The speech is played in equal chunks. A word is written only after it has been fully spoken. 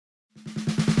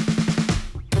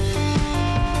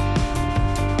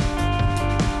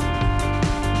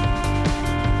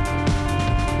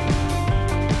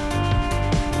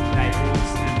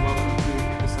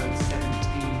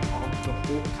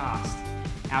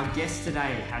Our guest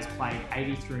today has played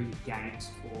 83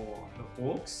 games for the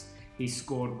Hawks. He's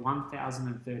scored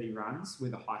 1,030 runs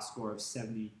with a high score of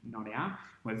 70 not out.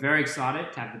 We're very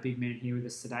excited to have the big man here with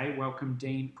us today. Welcome,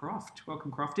 Dean Croft.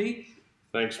 Welcome, Crofty.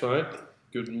 Thanks, mate.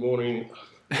 Good morning,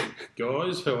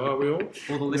 guys. How are we all?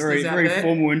 All the listeners very out there.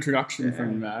 formal introduction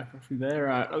from Crofty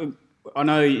there. I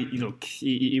know you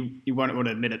won't want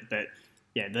to admit it, but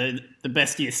yeah, the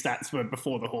best year stats were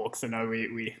before the Hawks. I know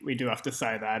we do have to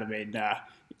say that. I mean,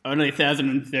 only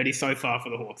 1,030 so far for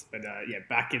the Hawks, but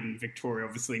back in Victoria,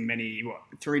 obviously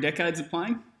 3 decades of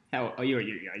playing. How are you?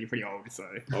 You're pretty old, so.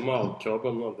 I'm old, Cobb.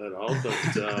 I'm not that old, but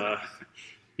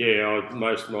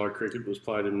most of my cricket was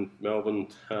played in Melbourne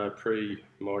pre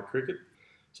my cricket.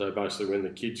 So basically, when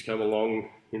the kids come along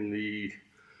in the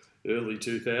early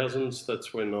 2000s,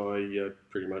 that's when I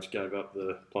pretty much gave up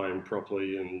the playing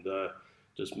properly and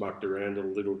just mucked around a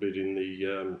little bit in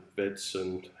the vets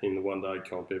and in the one-day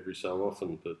comp every so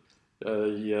often. But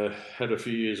had a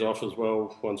few years off as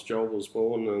well once Joel was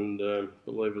born, and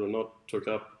believe it or not, took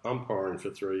up umpiring for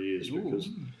 3 years because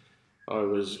I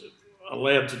was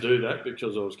allowed to do that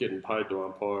because I was getting paid to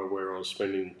umpire where I was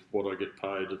spending what I get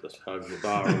paid over the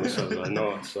bar on a Saturday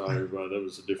night. So that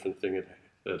was a different thing at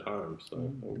home.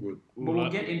 So all good. Well,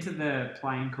 we'll get into the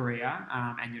playing career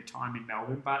and your time in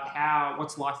Melbourne, but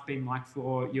what's life been like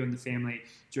for you and the family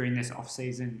during this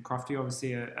off-season, Crofty?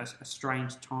 Obviously a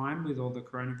strange time with all the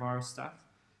coronavirus stuff.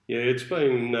 Yeah, it's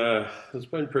been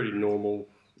pretty normal.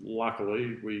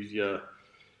 Luckily, we've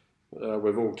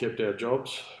all kept our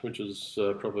jobs, which is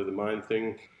probably the main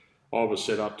thing. I was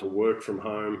set up to work from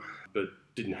home, but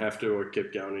didn't have to. I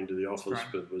kept going into the office,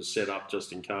 right, but was set up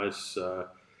just in case.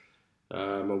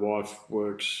 My wife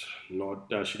works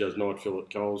she does night fill at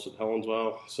Coles at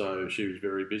Helensvale, so she was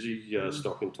very busy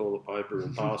stocking toilet paper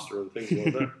and pasta and things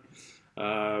like that.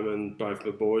 And both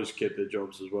my boys kept their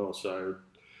jobs as well, so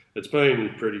it's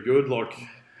been pretty good.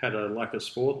 Had a lack of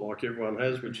sport like everyone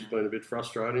has, which has been a bit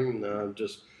frustrating.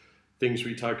 Just things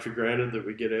we take for granted that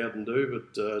we get out and do,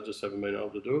 but just haven't been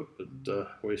able to do it. But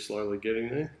we're slowly getting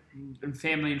there. And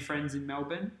family and friends in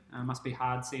Melbourne, must be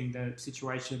hard seeing the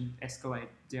situation escalate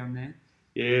down there.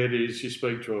 Yeah, it is. You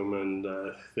speak to them, and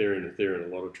they're in a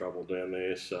lot of trouble down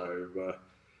there. So,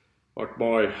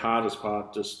 my hardest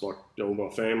part, just like all my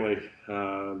family,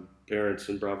 parents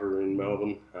and brother are in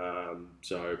Melbourne.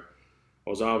 So I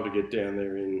was able to get down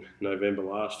there in November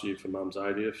last year for Mum's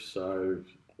 80th. So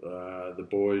the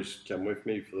boys come with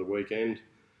me for the weekend.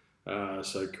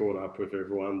 So caught up with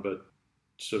everyone, but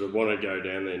sort of want to go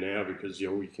down there now because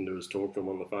all you can do is talk to them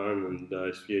on the phone, and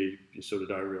you sort of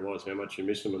don't realise how much you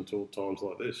miss them until times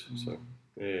like this. So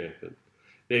but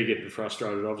they're getting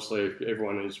frustrated. Obviously,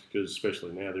 everyone is, because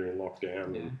especially now they're in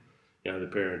lockdown, and the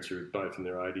parents are both in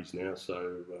their 80s now,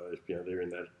 so they're in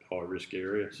that high risk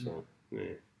area. So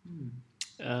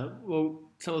well,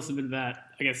 tell us a bit about,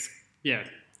 I guess,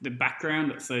 the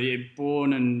background. So you're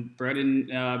born and bred in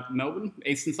Melbourne,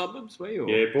 eastern suburbs, were you?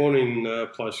 Yeah, born in a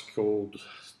place called,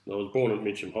 I was born at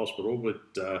Mitcham Hospital, but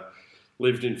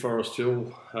lived in Forest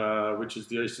Hill, which is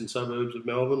the eastern suburbs of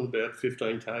Melbourne, about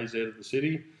 15 k's out of the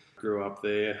city. Grew up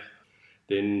there,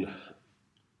 then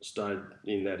stayed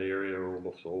in that area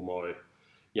all my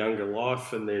younger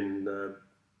life, and then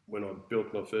when I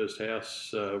built my first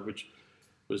house, which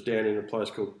was down in a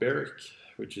place called Berwick,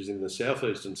 which is in the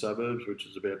southeastern suburbs, which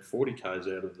is about 40 k's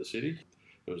out of the city.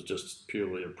 It was just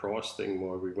purely a price thing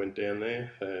why we went down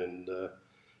there, and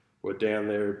we're down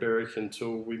there at Berwick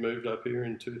until we moved up here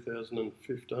in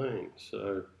 2015.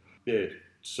 So,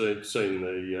 seen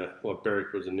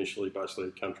Berwick was initially basically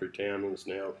a country town and is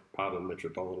now part of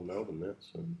metropolitan Melbourne now.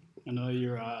 So I know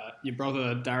your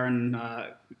brother Darren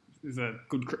is a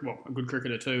good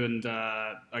cricketer too, and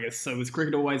I guess so. Was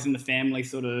cricket always in the family,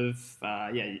 sort of?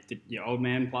 Did your old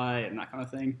man play and that kind of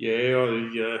thing?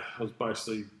 Yeah, I was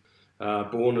basically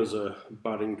born as a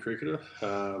budding cricketer.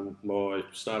 My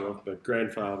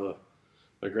grandfather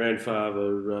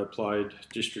played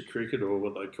district cricket, or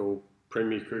what they call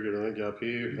Premier cricket, I think, up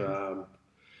here.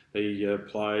 He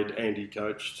played and he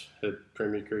coached at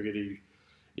Premier cricket.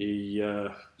 He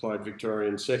played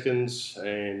Victorian seconds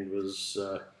and was.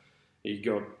 He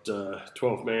got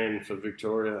 12th man for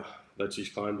Victoria. That's his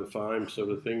claim to fame,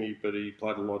 sort of thing. But he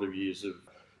played a lot of years of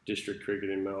district cricket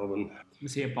in Melbourne.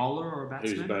 Was he a bowler or a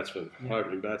batsman? He was a batsman,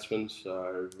 opening batsman,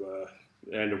 so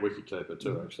and a wicketkeeper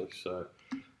too, actually. So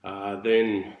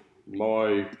then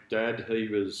my dad, he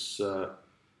was a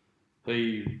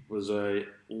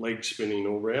leg spinning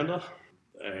all rounder,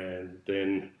 and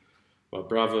then my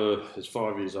brother is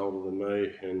 5 years older than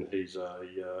me, and he's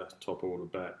a top order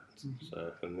bat.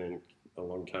 So, and then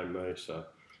along came me. So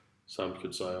some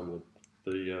could say I'm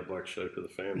the black sheep of the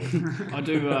family. I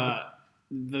do.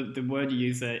 The word you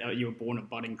use there, you were born a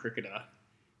budding cricketer.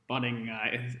 Budding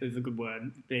is a good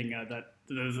word. Being that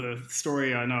there's a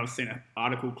story, I know I've seen an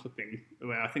article clipping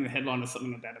where I think the headline was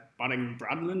something about a budding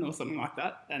Bradman or something like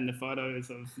that, and the photos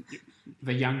of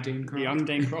the young Dean Croft. The young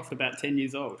Dean Croft, about 10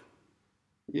 years old.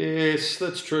 Yes,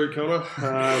 that's true, Connor.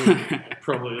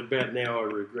 Probably about now I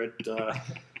regret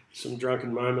some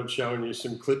drunken moments showing you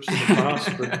some clips of the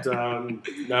past, but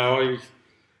no,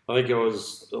 I think I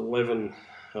was 11.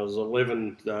 I was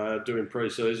 11 doing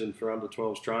pre-season for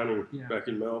under-12s training back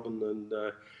in Melbourne, and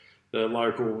the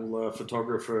local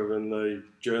photographer and the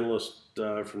journalist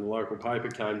from the local paper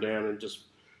came down and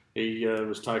he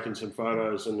was taking some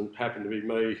photos, and it happened to be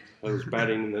me. I was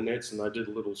batting in the nets, and they did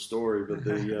a little story, but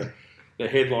the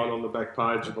headline on the back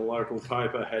page of the local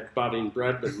paper had "Budding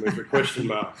Bradman" with a question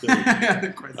mark. So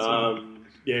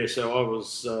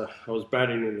I was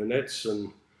batting in the nets,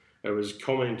 and it was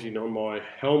commenting on my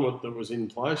helmet that was in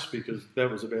place, because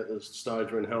that was about the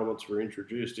stage when helmets were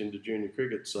introduced into junior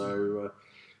cricket. So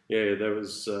that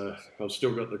was. I've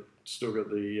still got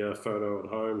the photo at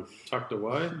home tucked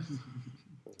away.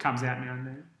 Comes out now and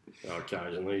then.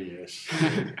 Occasionally, yes.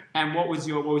 And what was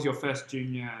your first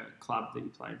junior club that you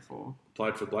played for?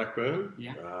 Played for Blackburn.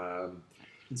 Yeah.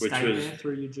 Which stayed was there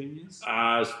through your juniors?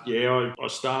 I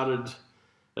started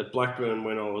at Blackburn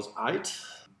when I was 8.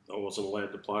 I wasn't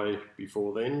allowed to play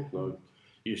before then. I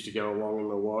used to go along in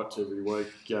the whites every week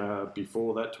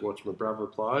before that to watch my brother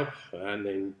play, and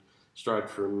then straight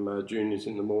from juniors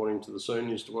in the morning to the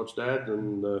seniors to watch Dad,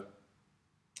 and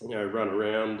run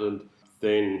around, and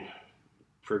then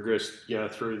progressed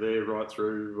through there right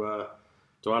through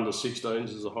to under 16s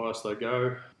is the highest they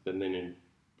go, and then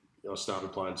I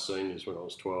started playing seniors when I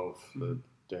was 12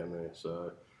 down there,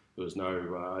 so there was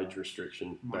no age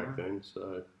restriction back then.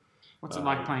 So. What's it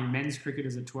like playing men's cricket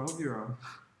as a 12-year-old?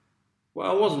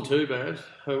 Well, it wasn't too bad.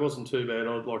 I was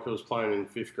playing in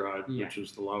 5th grade, which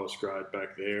was the lowest grade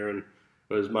back there, and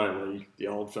it was mainly the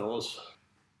old fellas.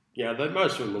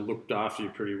 Most of them looked after you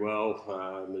pretty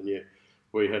well,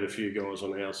 we had a few guys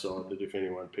on our side that if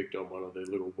anyone picked on one of their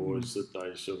little boys, that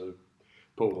they sort of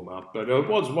pulled them up. But it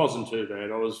wasn't too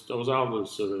bad. I was able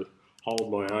to sort of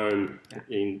hold my own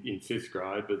in 5th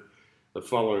grade, but the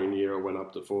following year I went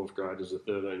up to 4th grade as a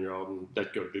 13-year-old, and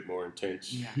that got a bit more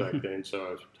intense back then, so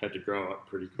I had to grow up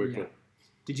pretty quickly. Yeah.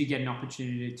 Did you get an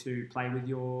opportunity to play with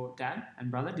your dad and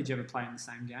brother? Did you ever play in the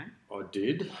same game? I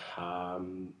did.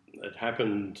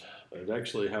 It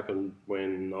actually happened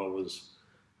when I was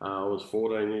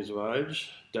 14 years of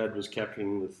age. Dad was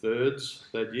captaining the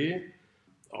 3rds that year.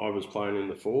 I was playing in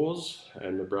the 4s,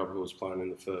 and my brother was playing in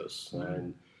the 1st.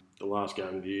 And the last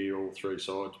game of the year, all 3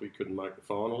 sides, we couldn't make the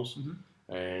finals,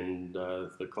 and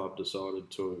the club decided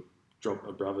to drop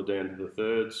my brother down to the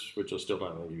 3rds, which I still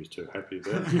don't think he was too happy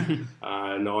about.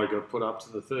 And I got put up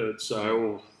to the 3rds,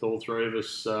 so all 3 of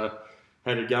us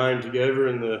had a game together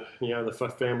in the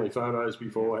family photos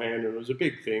beforehand, and it was a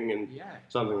big thing and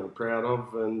something I'm proud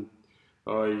of. And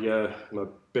my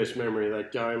best memory of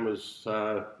that game was,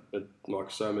 like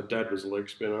I say, my dad was a leg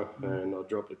spinner, and I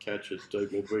dropped a catch at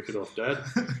deep mid-wicket off Dad.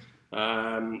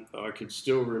 I could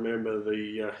still remember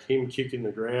him kicking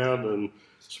the ground and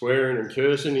swearing and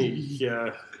cursing. He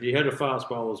had a fast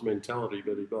bowler's mentality,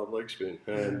 but he bowled leg spin,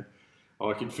 and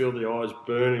I could feel the eyes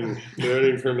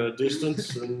burning from a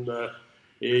distance. And I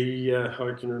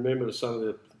can remember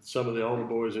some of the older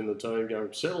boys in the team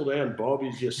going, "Settle down, Bob,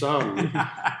 he's your son."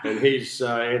 And his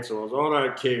answer was, "I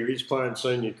don't care, he's playing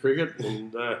senior cricket,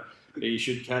 and he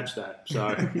should catch that." So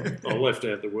I left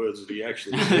out the words that he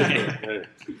actually said.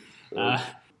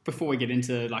 Before we get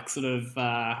into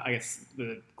I guess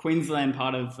the Queensland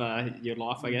part of your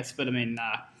life, I guess, but I mean,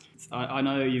 I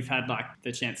know you've had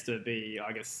the chance to be,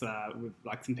 I guess, with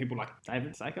some people like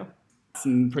David Saker,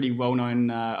 some pretty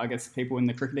well-known, I guess, people in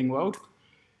the cricketing world.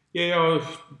 Yeah,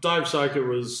 Dave Saker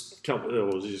was a couple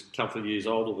of years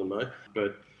older than me,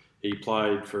 but he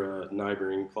played for a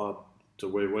neighbouring club to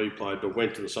where we played, but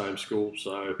went to the same school.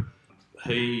 So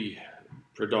he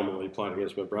predominantly played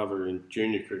against my brother in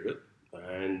junior cricket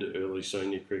and early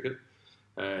senior cricket.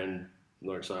 And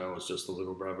like I say, I was just the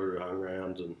little brother who hung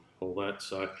around and all that.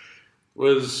 So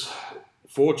was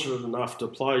fortunate enough to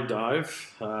play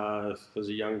Dave as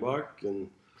a young bloke, and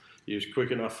he was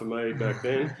quick enough for me back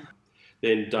then.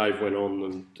 Then Dave went on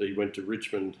and he went to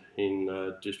Richmond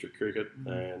in district cricket,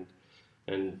 and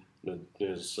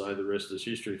as I say, the rest is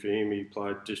history for him. He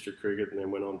played district cricket and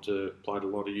then went on to played a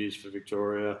lot of years for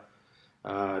Victoria,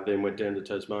 then went down to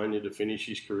Tasmania to finish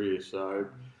his career. So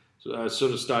I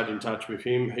sort of stayed in touch with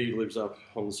him. He lives up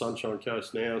on the Sunshine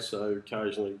Coast now, so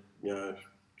occasionally,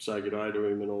 say good day to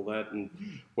him and all that. And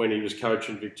when he was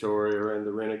coaching Victoria and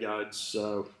the Renegades,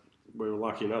 we were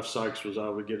lucky enough. Sakes was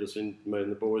able to get us in, me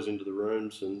and the boys, into the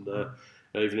rooms and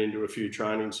even into a few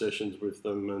training sessions with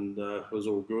them, and it was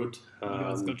all good. You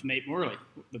guys got to meet Morley.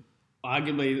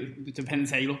 Arguably, it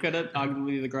depends how you look at it,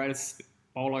 arguably the greatest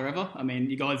bowler ever. I mean,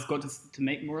 you guys got to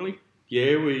meet Morley?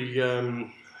 Yeah,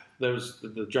 there was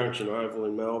the Junction Oval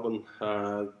in Melbourne.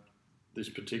 This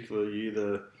particular year,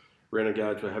 the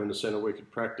Renegades were having a centre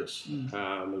wicket practice. It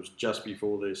was just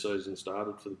before their season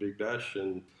started for the Big Bash,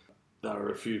 and they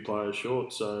were a few players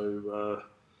short, so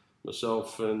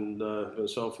myself and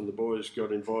the boys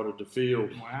got invited to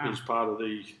field as part of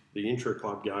the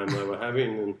intra-club game they were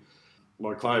having, and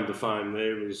my claim to fame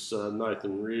there was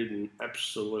Nathan Reardon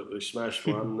absolutely smashed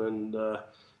one, and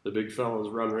the big fella's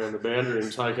run around the boundary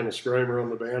and taken a screamer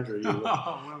on the boundary.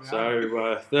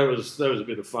 So that was a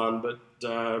bit of fun, but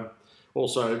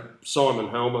also Simon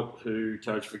Helmut, who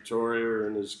coached Victoria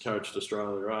and has coached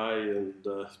Australia A and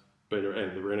the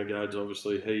Renegades,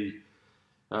 obviously, he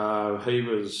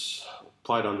was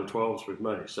played under 12s with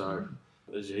me. So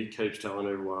as he keeps telling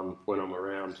everyone when I'm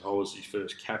around, I was his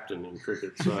first captain in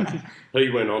cricket. So he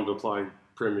went on to play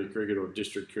Premier Cricket or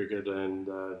District Cricket, and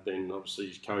then obviously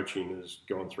his coaching has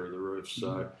gone through the roof.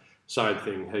 So same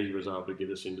thing, he was able to get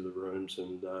us into the rooms,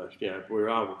 and we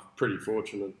were pretty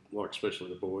fortunate, like especially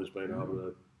the boys, being able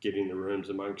to get in the rooms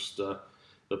amongst the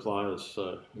players.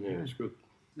 So yeah, it's good.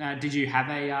 Did you have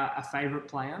a favourite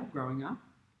player growing up?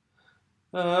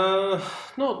 Not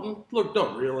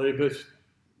really, but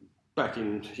back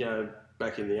in the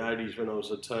 80s when I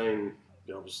was a teen,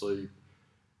 obviously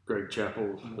Greg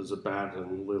Chappell as a bat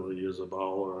and Lilly as a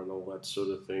bowler and all that sort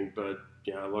of thing. But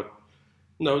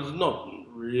there's not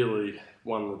really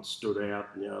one that stood out.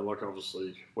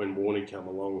 Obviously when Warnie came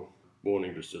along,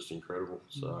 Warnie was just incredible.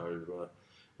 So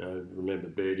remember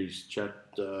Bertie's chat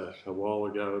a while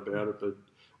ago about it, but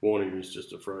Warnie was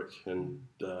just a freak, and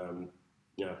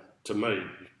to me,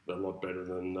 a lot better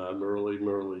than Murali.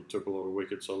 Murali took a lot of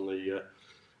wickets on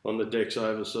the decks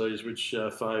overseas, which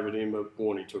favoured him, but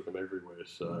Warnie took them everywhere.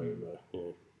 So,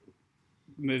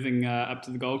 Moving up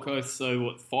to the Gold Coast,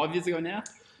 so 5 years ago now?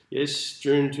 Yes,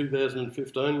 June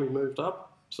 2015 we moved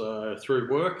up. So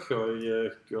through work, I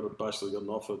basically got an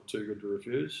offer too good to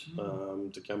refuse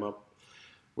to come up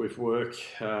with work.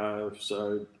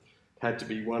 So had to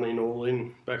be one in, all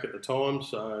in back at the time.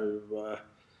 So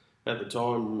at the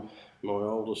time, my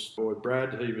oldest boy,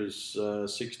 Brad, he was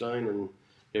 16 and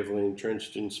heavily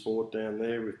entrenched in sport down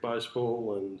there with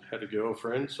baseball and had a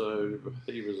girlfriend. So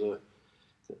he was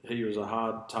a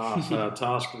hard task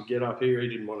to get up here. He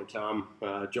didn't want to come.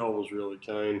 Joel was really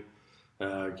keen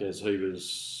because he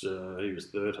was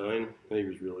 13. He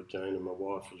was really keen, and my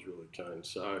wife was really keen.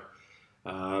 So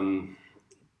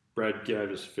Brad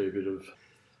gave us a fair bit of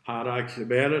heartache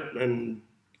about it, and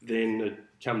then it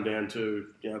come down to,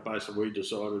 basically we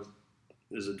decided,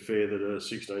 is it fair that a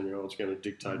 16-year-old's going to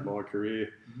dictate my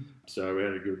career? So we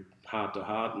had a good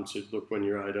heart-to-heart and said, look, when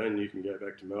you're 18, you can go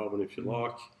back to Melbourne if you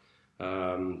like.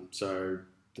 So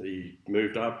he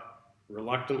moved up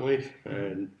reluctantly,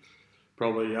 and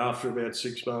probably after about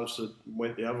 6 months it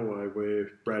went the other way,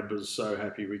 where Brad was so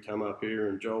happy we come up here,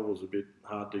 and Joel was a bit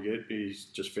hard to get. He's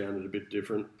just found it a bit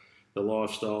different, the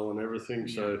lifestyle and everything.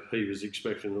 So he was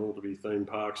expecting it all to be theme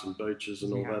parks and beaches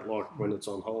and all that, like when it's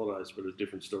on holidays, but a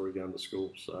different story going to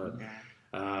school. So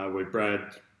where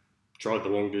Brad tried the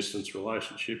long distance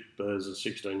relationship as a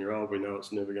 16-year-old, we know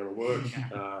it's never going to work,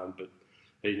 but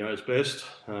he knows best.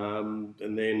 And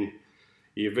then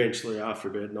he eventually, after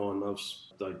about 9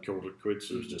 months, they called it quits.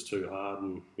 It was just too hard,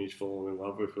 and he's fallen in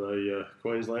love with a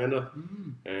Queenslander.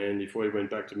 And if we went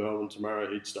back to Melbourne tomorrow,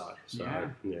 he'd stay.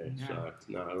 So, so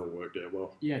no, it all worked out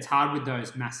well. Yeah, it's hard with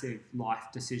those massive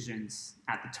life decisions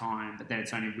at the time, but then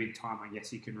it's only with time, I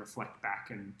guess, you can reflect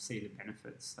back and see the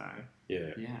benefits. So,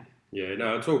 yeah,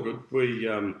 no, it's all good. We,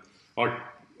 I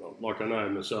know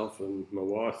myself and my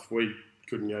wife, we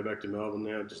couldn't go back to Melbourne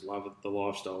now. Just love it, the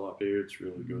lifestyle up here. It's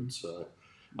really good. So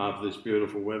after this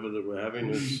beautiful weather that we're having,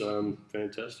 it's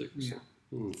fantastic.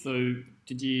 So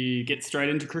did you get straight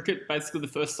into cricket basically the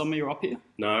first summer you were up here?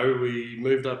 No, we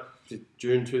moved up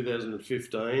June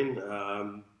 2015.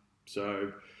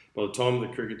 So by the time the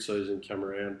cricket season came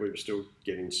around, we were still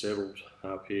getting settled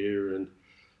up here, and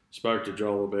spoke to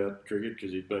Joel about cricket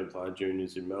because he'd been playing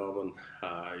juniors in Melbourne.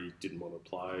 He didn't want to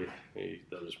play.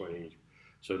 That was when he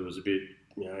sort of was a bit,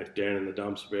 down in the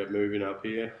dumps about moving up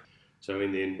here. So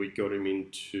in the end, we got him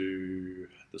into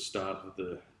the start of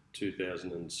the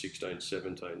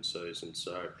 2016-17 season.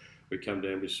 So we come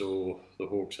down, we saw the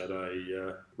Hawks had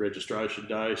a registration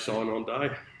day, sign-on day.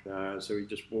 So he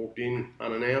just walked in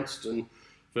unannounced and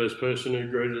first person who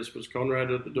greeted us was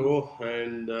Conrad at the door,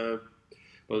 and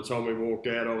by the time we walked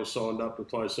out, I was signed up to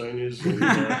play seniors, and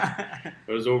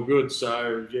it was all good.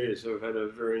 So so I've had a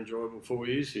very enjoyable 4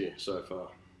 years here so far.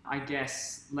 I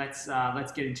guess let's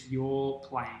get into your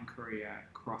playing career,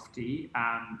 Crofty.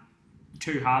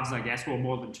 2 halves, I guess, well,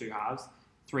 more than 2 halves,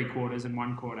 3 quarters and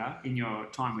 1 quarter in your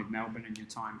time with Melbourne and your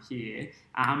time here.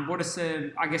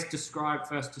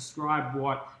 Describe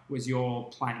what was your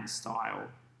playing style?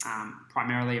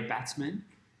 Primarily a batsman?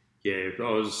 Yeah,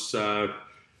 I was,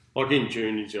 like in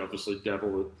juniors, you obviously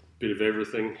dabble a bit of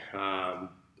everything. I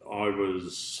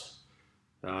was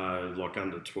like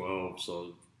under 12,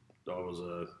 so I was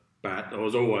a bat. I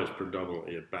was always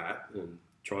predominantly a bat and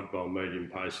tried to bowl medium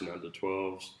pace in under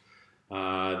 12s.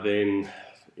 Then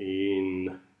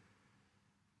in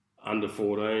under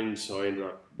 14s, I ended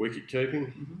up wicket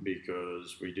keeping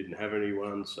because we didn't have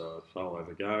anyone, so I'll have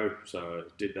a go. So I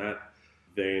did that.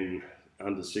 Then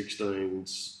under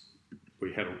 16s,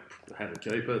 we had a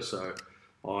keeper, so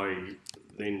I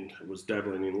then was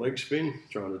dabbling in leg spin,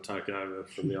 trying to take over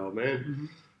from the old man.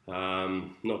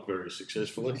 Not very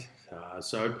successfully.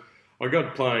 So I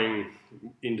got playing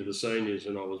into the seniors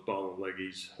and I was bowling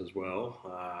leggies as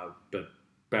well, but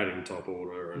batting top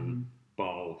order and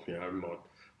bowl,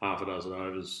 half a dozen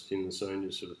overs in the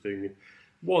seniors sort of thing. It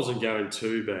wasn't going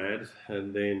too bad,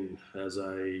 and then as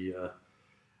an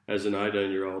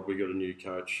 18-year-old, we got a new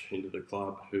coach into the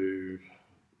club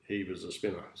he was a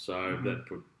spinner, so that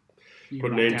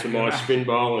put an end to my spin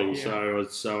bowling. Yeah.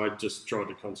 So I just tried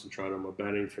to concentrate on my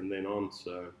batting from then on.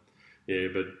 So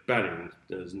but batting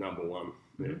is number one.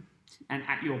 Yeah. And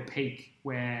at your peak,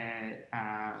 where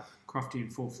Crofty in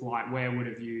full flight, where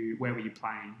were you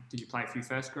playing? Did you play a few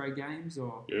first grade games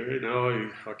or? Yeah,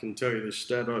 no, I can tell you this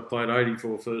stat. I played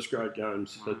 84 first grade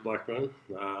games at Blackburn,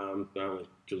 only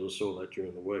because I saw that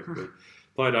during the week. But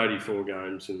played 84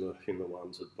 games in the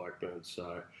ones at Blackburn.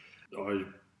 So I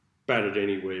batted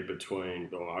anywhere between,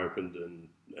 I opened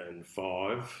and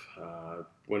 5.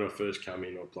 When I first came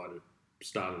in,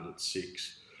 started at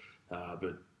 6,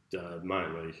 but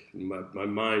mainly my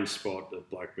main spot at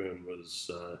Blackburn was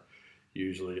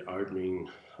usually opening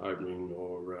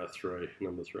or 3,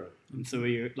 number 3. And so were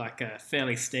you like a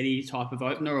fairly steady type of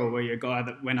opener, or were you a guy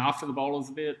that went after the bowlers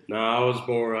a bit? No, I was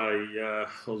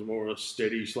more a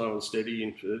steady, slow and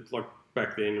steady. Like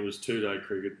back then, it was 2-day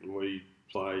cricket, and we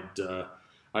played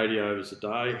 80 overs a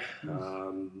day.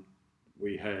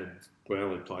 We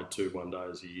only played 2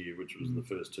 1-days a year, which was the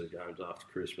first 2 games after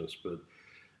Christmas, but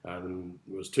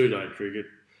it was 2-day cricket.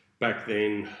 Back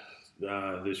then,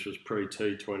 this was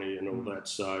pre-T20 and all that,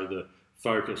 so the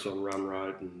focus on run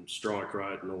rate and strike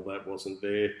rate and all that wasn't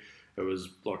there. It was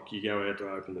like you go out to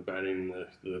open the batting,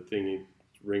 the thing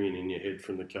ringing in your head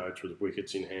from the coach was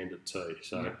wickets in hand at tee.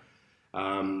 So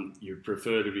you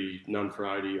prefer to be none for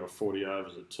 80 or 40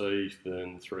 overs at tee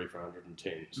than 3 for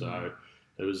 110. So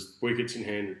it was wickets in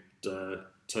hand at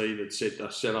tee that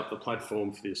set up the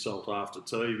platform for the assault after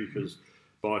tee, because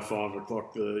by 5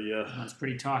 o'clock everyone's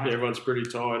pretty tired. Everyone's pretty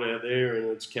tired out there, and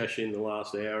it's cash in the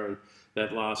last hour, and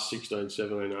that last 16,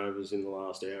 17 overs in the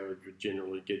last hour would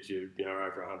generally get you,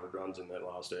 over 100 runs in that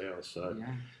last hour. So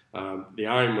the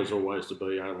aim was always to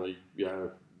be only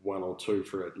 1 or 2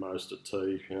 for at most at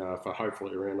tee, for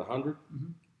hopefully around 100,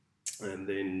 and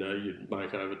then you'd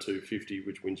make over 250,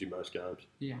 which wins you most games.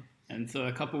 Yeah. And so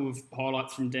a couple of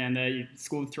highlights from down there. You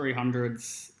scored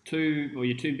 300s,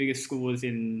 your 2 biggest scores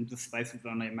in the space of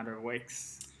only a matter of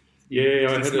weeks. You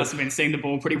must have been seeing the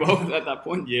ball pretty well at that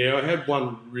point. Yeah, I had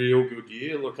one real good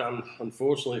year. Look,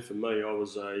 unfortunately for me, I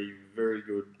was very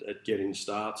good at getting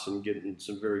starts and getting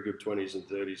some very good 20s and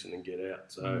 30s and then get out.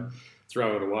 So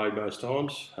throw it away most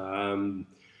times. I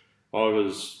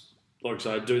was, like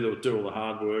I say, do all the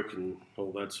hard work and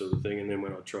all that sort of thing, and then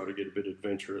when I try to get a bit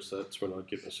adventurous, that's when I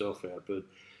get myself out. But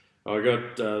I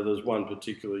got there was one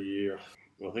particular year,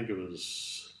 I think it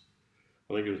was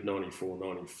 94,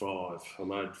 95. I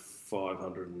made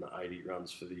 580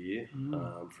 runs for the year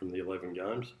from the 11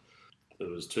 games. There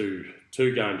was two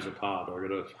games apart. I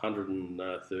got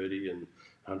 130 and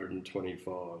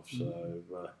 125. So,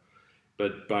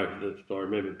 but I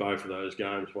remember both of those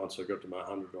games. Once I got to my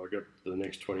 100, I got the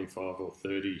next 25 or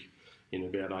 30 in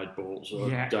about 8 balls. So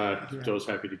I was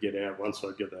happy to get out once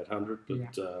I get that 100.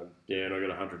 But and I got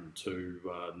 102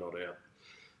 not out.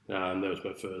 That was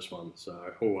my first one, so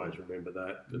I always remember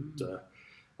that. But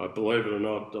I believe it or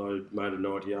not, I made a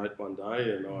 98 one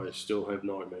day, and I still have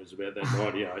nightmares about that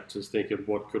 98, just thinking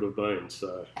what could have been.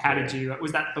 So how did you?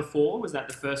 Was that before? Was that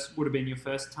the first? Would have been your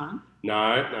first time?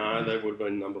 No, that would have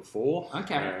been number 4.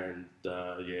 Okay. And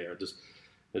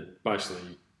it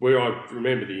basically where I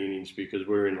remember the innings because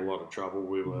we were in a lot of trouble.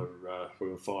 We were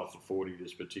 5 for 40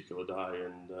 this particular day,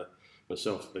 and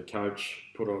myself and the coach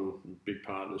put on a big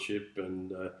partnership,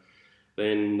 and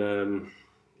then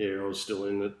I was still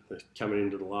in it coming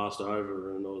into the last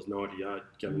over, and I was 98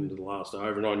 coming into the last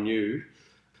over, and I knew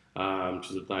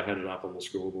because they had it up on the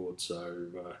scoreboard. So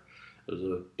there was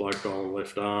a bloke bowling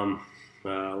left arm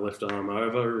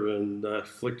over, and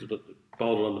flicked it,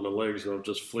 bowled onto my legs, and I've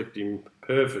just flicked him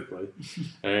perfectly.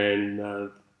 And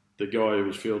the guy who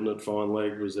was fielding it, fine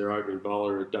leg, was their opening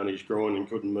bowler, had done his groin and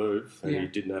couldn't move, and he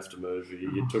didn't have to move.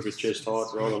 He took it chest height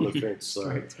right on the fence.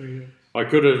 So I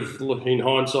could have, in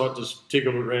hindsight, just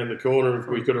tickled it around the corner if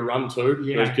we could have run to,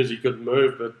 because he couldn't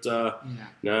move. But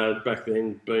no, back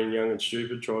then, being young and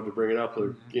stupid, tried to bring it up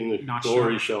in the nice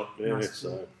glory shot. Yeah, nice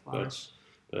so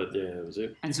but yeah, that was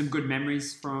it. And some good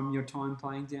memories from your time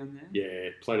playing down there?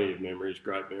 Yeah, plenty of memories,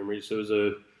 great memories. There was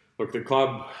the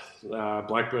club,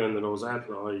 Blackburn, that I was at,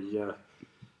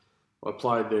 I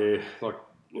played there,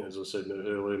 as I said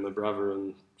earlier, my brother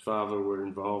and father were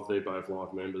involved. They're both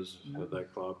life members of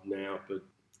that club now, but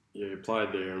yeah,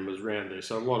 played there and was around there.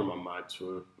 So a lot of my mates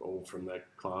were all from that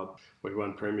club. We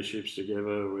won premierships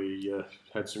together. We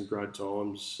had some great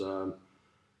times. So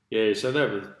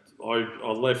that was,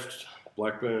 I left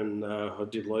Blackburn. I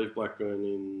did leave Blackburn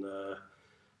in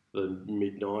the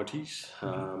mid-90s.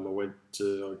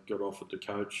 I got offered to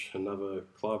coach another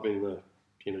club in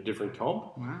a different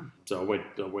comp. Wow. So I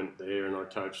went there and I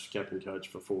captain coach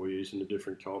for 4 years in a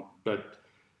different comp. But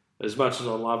as much as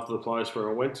I loved the place where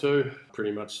I went to,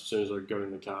 pretty much as soon as I got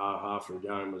in the car after the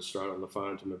game, I was straight on the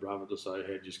phone to my brother to say,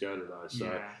 how'd you go today?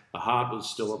 So the heart was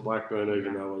still at Blackburn,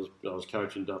 even though I was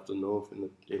coaching Dufton North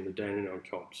in the Dandenong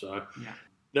comp. So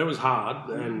that was hard.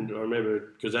 And I remember,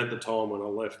 because at the time when I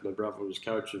left, my brother was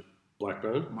coach of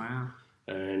Blackburn. Wow.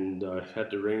 And I had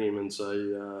to ring him and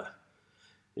say,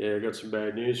 I got some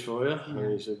bad news for you.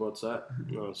 And he said, what's that?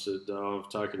 And I said, I've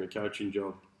taken a coaching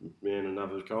job in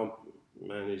another comp.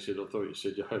 And he said, I thought you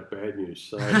said you had bad news.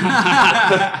 So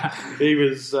he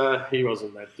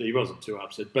wasn't too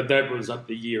upset. But that was up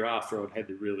the year after I'd had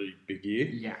the really big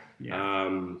year.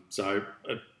 So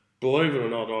believe it or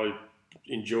not, I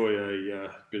enjoy a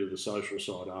bit of the social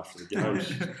side after the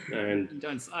games. And you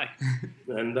don't say.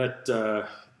 And that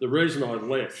the reason I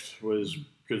left was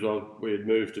because we had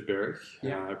moved to Berwick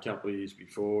a couple of years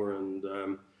before, and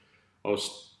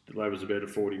that was about a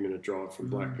 40-minute drive from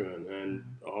Blackburn, and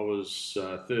I was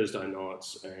Thursday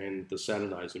nights and the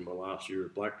Saturdays in my last year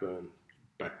at Blackburn.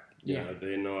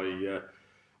 Then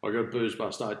I got booze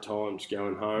bust 8 times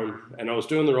going home, and I was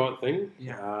doing the right thing.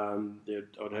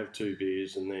 I'd have 2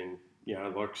 beers and then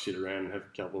I'd like to sit around and have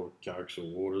a couple of Cokes or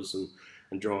waters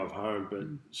and drive home. But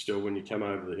still, when you come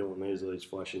over the hill and there's these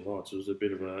flashing lights, it was a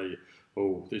bit of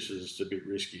this is a bit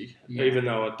risky, even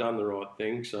though I'd done the right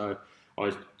thing. So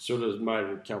I sort of made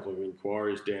a couple of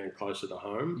inquiries down closer to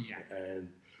home, and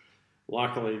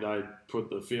luckily they put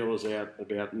the feelers out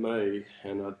about me,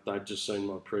 and they'd just seen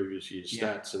my previous year's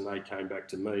stats, and they came back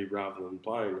to me rather than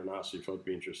playing and asked if I'd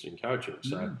be interested in coaching.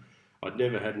 So I'd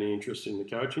never had any interest in the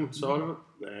coaching side of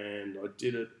it, and I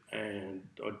did it, and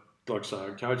I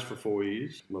coached for 4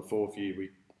 years. My 4th year we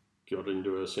got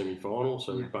into a semi-final,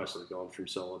 so we'd basically gone from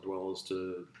cellar dwellers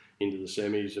into the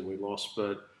semis, and we lost.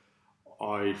 But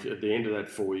at the end of that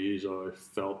 4 years, I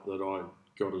felt that I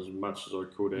got as much as I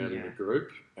could out of the group,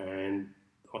 and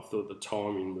I thought the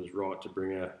timing was right to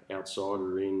bring an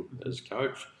outsider in as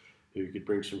coach who could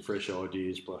bring some fresh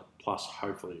ideas, plus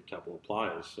hopefully a couple of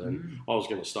players. And I was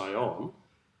going to stay on.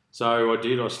 So I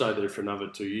did. I stayed there for another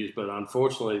 2 years, but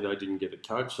unfortunately they didn't get a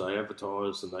coach. They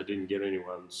advertised and they didn't get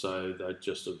anyone, so they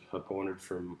just appointed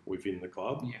from within the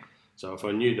club. So if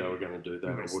I knew they were going to do that,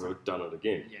 I would have done it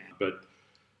again. But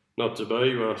not to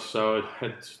be. Well, so I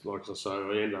had, like I say,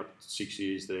 I ended up 6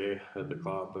 years there at the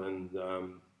club, and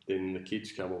then the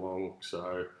kids come along.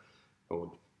 So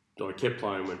I kept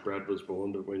playing when Brad was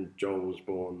born, but when Joel was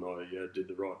born, I did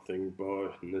the right thing by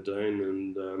Nadine,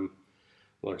 and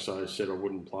like I say, I said I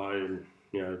wouldn't play, and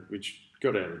which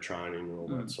got out of training and all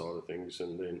that side of things.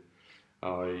 And then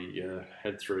I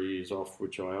had 3 years off,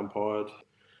 which I umpired,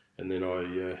 and then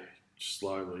I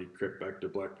slowly crept back to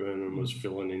Blackburn and was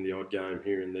filling in the odd game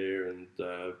here and there. And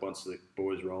once the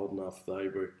boys were old enough, I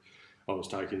was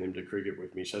taking them to cricket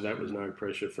with me, so that was no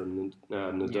pressure from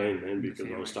Nadine then,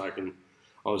 because I was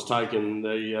taking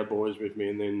the boys with me,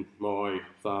 and then my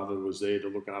father was there to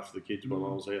look after the kids while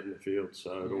I was out in the field,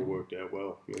 so it all worked out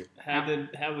well.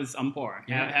 How was umpiring?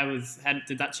 How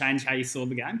did that change how you saw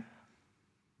the game?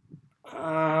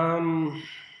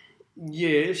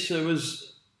 Yes, it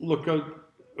was. Look,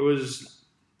 it was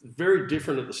very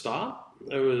different at the start.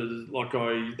 It was like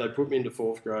they put me into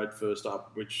 4th grade first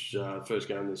up, which first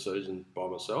game of the season by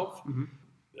myself. Mm-hmm.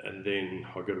 And then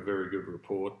I got a very good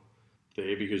report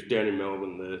there because down in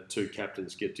Melbourne, the 2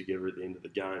 captains get together at the end of the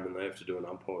game and they have to do an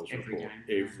umpire's report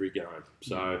every game.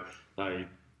 So they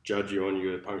judge you on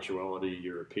your punctuality,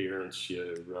 your appearance,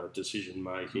 your decision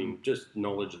making, just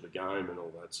knowledge of the game and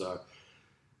all that. So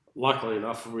luckily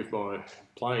enough, with my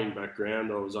playing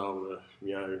background, I was able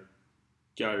to,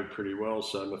 go pretty well.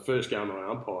 So my first game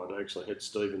I umpired, I actually had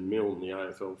Stephen Milne, the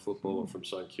AFL footballer from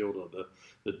St Kilda,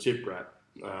 the tip rat,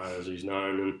 as he's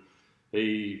known, and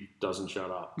he doesn't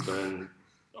shut up. And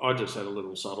I just had a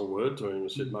little subtle word to him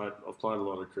and said, mate, I've played a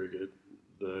lot of cricket.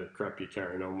 The crap you're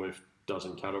carrying on with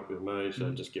doesn't cut up with me,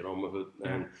 so just get on with it.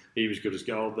 And he was good as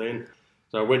gold then.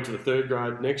 So I went to the 3rd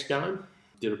grade next game,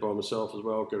 did it by myself as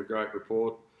well, got a great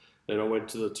report. Then I went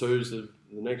to the 2s the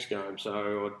next game,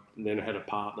 so I then had a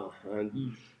partner.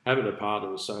 And having a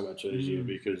partner was so much easier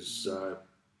because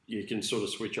you can sort of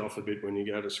switch off a bit when you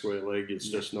go to square leg. It's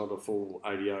just not a full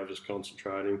 80 overs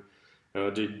concentrating. And I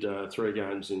did 3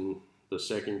 games in the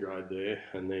 2nd grade there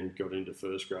and then got into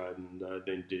 1st grade and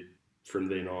then did from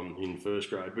then on in 1st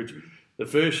grade, which the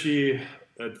first year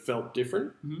it felt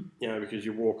different, because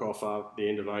you walk off at the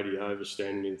end of 80 overs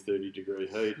standing in 30-degree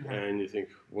heat and you think,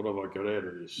 what have I got out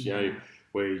of this?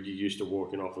 Where you're used to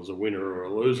walking off as a winner or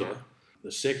a loser. The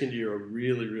 2nd year I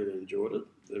really, really enjoyed it.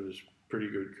 It was pretty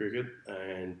good cricket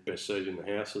and best seat in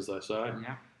the house, as they say.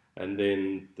 Yeah. And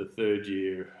then the 3rd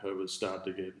year it would start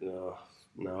to get,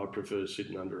 I prefer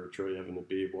sitting under a tree having a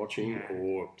beer watching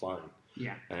or playing.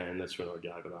 Yeah. And that's when I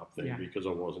gave it up then because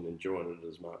I wasn't enjoying it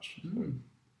as much.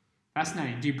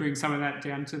 Fascinating. Do you bring some of that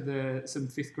down to some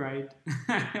 5th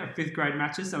grade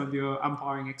matches, some of your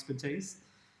umpiring expertise?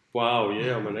 Wow,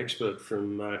 yeah, I'm an expert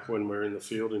from when we're in the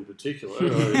field in particular.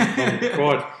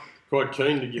 I'm quite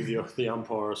keen to give the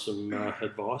umpire some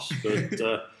advice.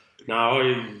 But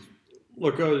I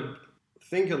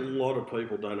think a lot of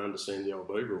people don't understand the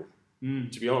LB rule,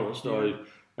 to be honest.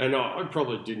 I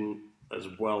probably didn't as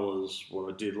well as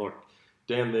what I did. Like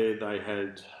down there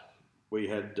we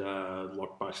had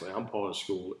basically umpire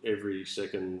school every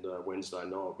second Wednesday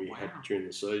night. We had during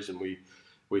the season,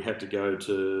 we had to go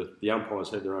to, the umpires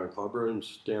had their own club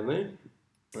rooms down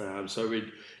there. So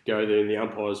we'd go there and the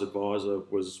umpire's advisor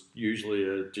was usually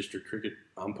a district cricket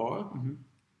umpire.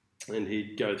 And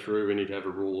he'd go through and he'd have a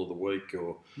rule of the week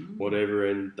or whatever,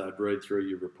 and they'd read through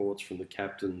your reports from the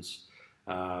captains.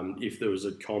 If there was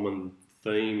a common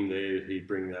theme there, he'd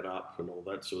bring that up and all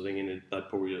that sort of thing, and they'd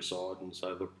pull you aside and say,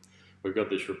 look, we've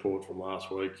got this report from last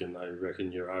week and they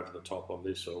reckon you're over the top on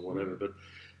this or whatever. But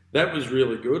that was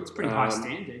really good. It's pretty high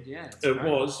standard, yeah. It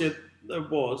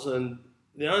was. And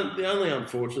the only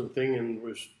unfortunate thing, and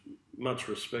with much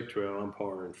respect to our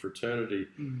umpiring fraternity,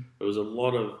 there was a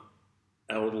lot of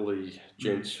elderly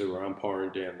gents who were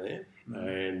umpiring down there,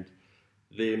 and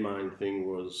their main thing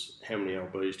was how many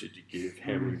LBs did you give,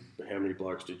 how many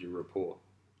blokes did you report?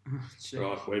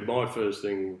 Right, where my first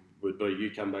thing would be,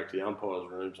 you come back to the umpires'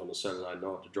 rooms on a Saturday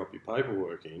night to drop your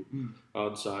paperwork in.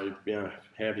 I'd say,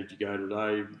 how did you go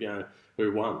today?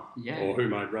 Who won, or who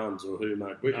made runs, or who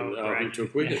made wickets, who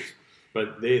took wickets.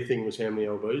 But their thing was how many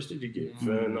LBs did you give,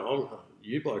 and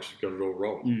you blokes have got it all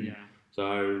wrong.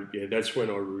 So that's when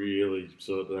I really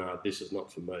thought, this is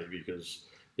not for me because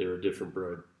they're a different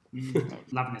breed.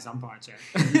 Loving this umpire chat.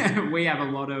 We have a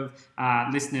lot of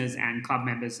listeners and club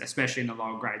members, especially in the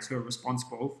lower grades, who are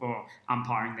responsible for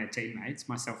umpiring their teammates,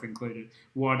 myself included.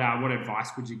 What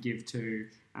advice would you give to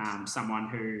someone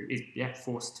who is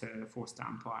forced to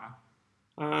umpire?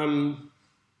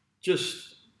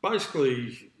 Just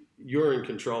basically, you're in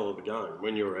control of the game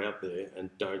when you're out there, and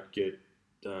don't get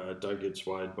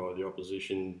swayed by the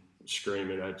opposition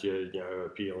screaming at you,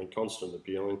 constant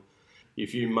appealing.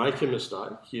 If you make a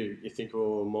mistake, you think, I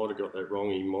might have got that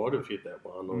wrong, he might have hit that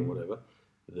one or whatever.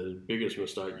 The biggest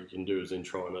mistake you can do is then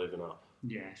try and even up.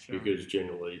 Yeah, sure. Because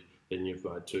generally, then you've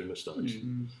made 2 mistakes.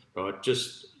 Right?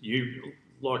 Just,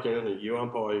 like anything, you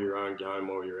umpire your own game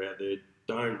while you're out there.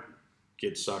 Don't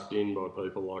get sucked in by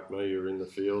people like me who are in the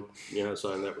field,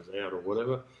 saying that was out or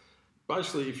whatever.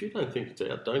 Basically, if you don't think it's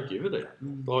out, don't give it out.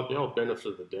 Like the old benefit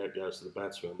of the doubt goes to the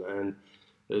batsman, and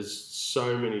there's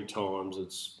so many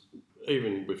times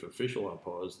even with official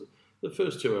umpires, the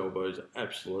first 2 LBs are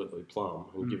absolutely plumb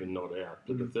and given not out,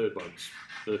 but the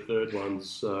third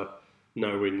one's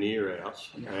nowhere near out,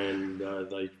 and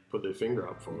they put their finger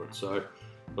up for it. So,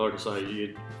 like I say,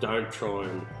 you don't try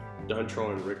and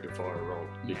rectify it wrong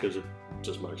because it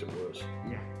just makes it worse.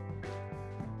 Yeah.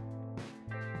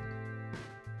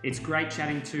 It's great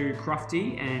chatting to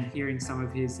Crofty and hearing some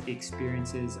of his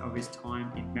experiences of his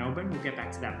time in Melbourne. We'll get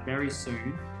back to that very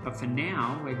soon. But for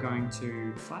now, we're going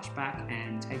to flash back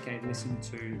and take a listen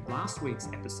to last week's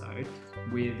episode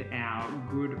with our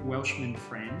good Welshman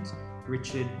friend,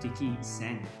 Richard Dicky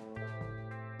Sen.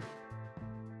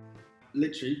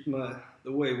 Literally,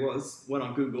 the way it was, went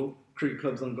on Google, cricket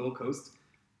clubs on Gold Coast,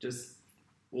 just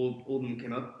all of them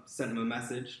came up, sent them a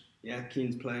message. Yeah,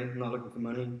 keen to play, not looking for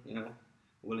money,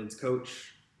 willing to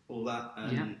coach, all that.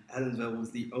 And Helensville was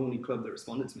the only club that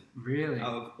responded to me. Really?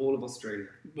 Out of all of Australia.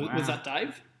 Wow. Was that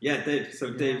Dave? Yeah, Dave.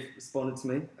 So Dave responded to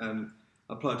me. I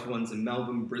applied for ones in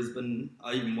Melbourne, Brisbane.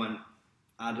 I even went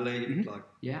Adelaide, and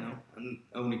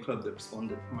only club that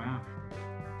responded. Wow.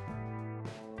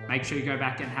 Make sure you go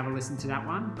back and have a listen to that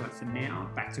one. But for now,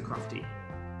 back to Crofty.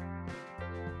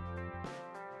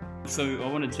 So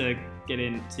I wanted to get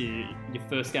into your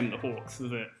first game at the Hawks.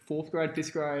 Was it 4th grade,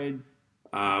 5th grade?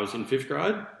 I was in 5th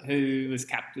grade. Who was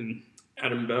captain?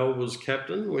 Adam Bell was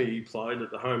captain. We played at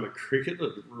the home of cricket.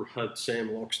 It had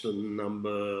Sam Loxton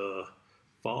number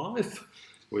 5.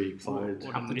 We played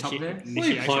up the top there.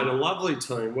 We played a lovely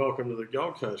team. Welcome to the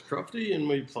Gold Coast, Crofty, and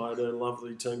we played a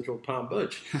lovely team called Palm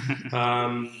Beach. We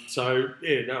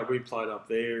played up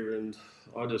there, and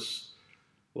I just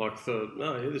thought,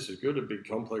 this is good, a big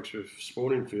complex with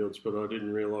sporting fields, but I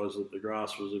didn't realise that the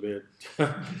grass was about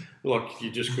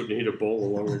you just couldn't hit a ball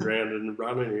along the ground and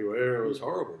run anywhere. It was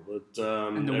horrible. But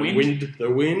and the wind,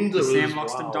 the Sam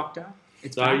Loxton doctor.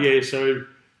 So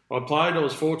I played. I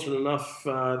was fortunate enough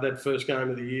that first game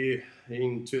of the year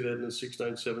in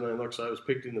 2016-17. Like I say, I was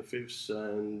picked in the fifths,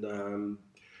 and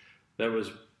that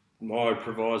was my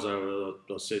proviso.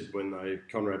 I said when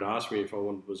Conrad asked me if I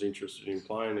was interested in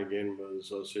playing again, I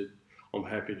said I'm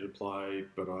happy to play,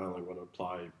 but I only want to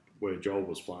play where Joel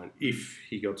was playing if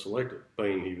he got selected,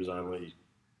 being he was only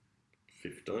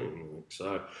 15. I think.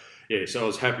 So I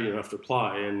was happy enough to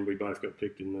play, and we both got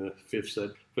picked in the fifths.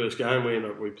 That first game,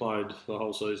 we played the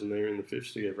whole season there in the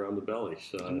fifths together under Belly.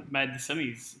 So and made the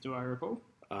semis, do I recall?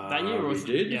 That year? We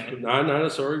did. Yeah. No,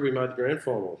 sorry, we made the grand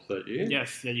final that year.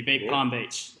 Yes, you beat Palm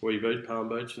Beach. We beat Palm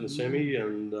Beach in the semi,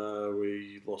 and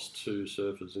we lost 2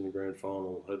 surfers in the grand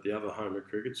final at the other home of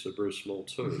cricket, so Bruce Small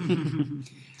too.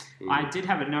 I did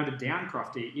have it noted down,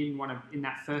 Crofty, in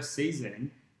that first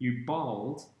season, you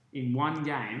bowled in one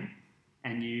game,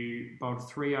 and you bowled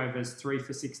 3 overs, 3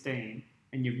 for 16,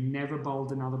 and you've never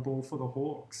bowled another ball for the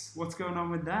Hawks. What's going on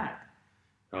with that?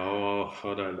 Oh,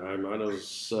 I don't know, mate.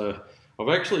 I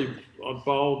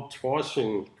bowled twice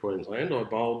in Queensland. I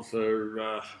bowled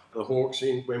for the Hawks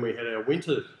when we had our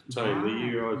winter team. The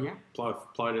year I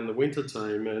played in the winter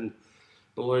team, and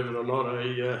believe it or not,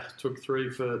 I took 3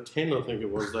 for 10, I think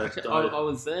it was that day. I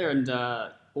was there, and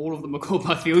all of them were called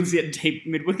by fields yet deep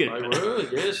mid-wicket. They were,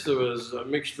 yes. There was a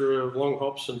mixture of long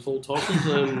hops and full tosses,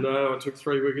 and I took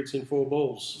 3 wickets in 4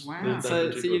 balls. Wow.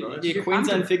 So your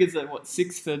Queensland figures at,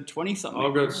 6 for 20 something?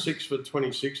 I've got 6 for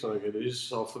 26, I think it is,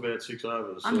 off about 6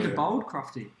 overs. Under-bowled,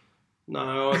 Crofty?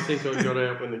 No, I think I got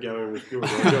out when the going was good.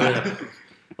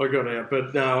 I got out.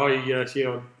 But no,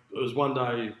 it was one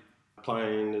day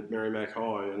playing at Merrimack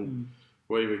High, and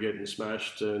we were getting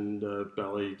smashed, and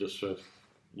Bally just went,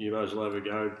 you might as well have a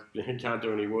go. You can't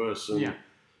do any worse. And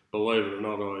believe it or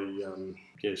not, I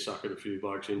suckered a few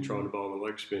blokes in trying to bowl a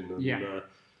leg spin.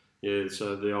 And,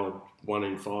 so the old 1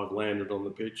 in 5 landed on the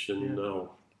pitch and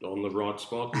on the right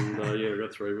spot. And I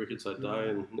got 3 wickets that day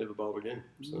and never bowled again.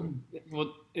 So.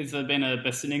 Well, has there been a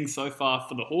best innings so far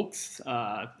for the Hawks?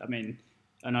 I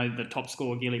know the top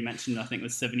score Gilly mentioned, I think,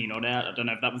 was 70 not out. I don't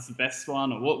know if that was the best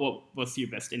one, or what's your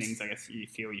best innings, I guess, you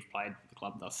feel you've played for the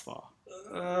club thus far?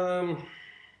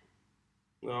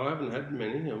 No, I haven't had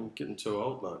many. I'm getting too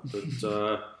old, mate. But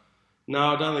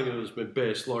no, I don't think it was my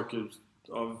best.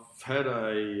 I've had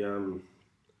a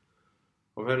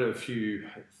few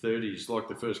 30s. Like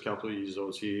the first couple of years I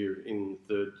was here in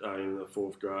the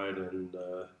 4th grade and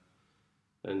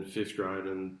 5th grade,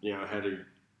 and I had a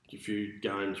few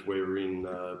games where we're in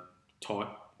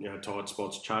tight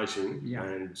spots chasing,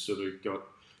 and sort of got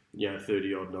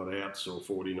 30 odd not outs or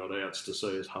 40 not outs to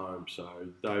see us home. So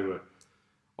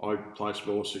I placed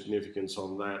more significance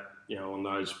on that, on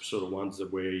those sort of ones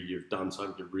that where you've done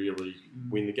something to really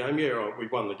win the game. Yeah, we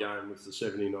won the game with the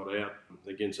 70 not out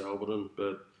against Alberton,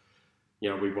 but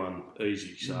we won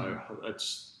easy. So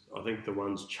I think the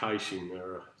ones chasing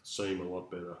seem a lot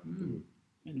better. And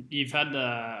you've had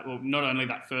not only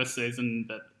that first season,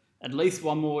 but at least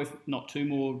 1 more, if not 2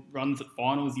 more runs at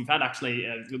finals. You've had actually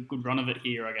a good run of it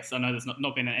here, I guess. I know there's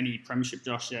not been any premiership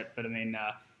just yet, but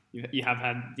you have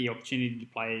had the opportunity to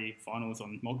play finals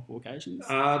on multiple occasions?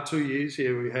 2 years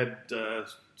here. We had,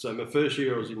 so my first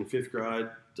year I was in 5th grade.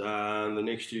 The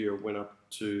next year I went up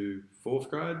to 4th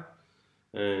grade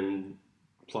and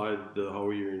played the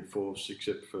whole year in 4ths,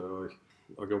 except for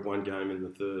I got one game in the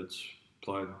 3rds.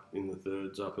 Played in the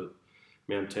 3rds up at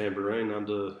Mount Tambourine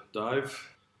under Dave.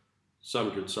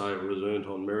 Some could say it was earned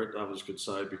on merit. Others could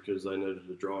say because they needed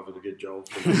a driver to get Joel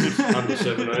from under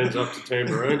 17s up to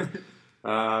Tambourine.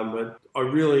 But I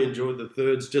really enjoyed the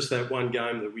 3rds, just that one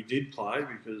game that we did play,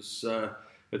 because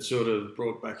it sort of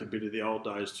brought back a bit of the old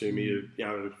days to me. You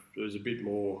know, it was a bit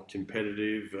more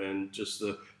competitive and just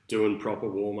the doing proper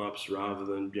warm-ups rather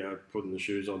than, you know, putting the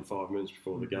shoes on 5 minutes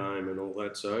before the game and all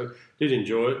that. So did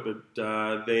enjoy it. But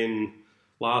then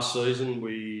last season,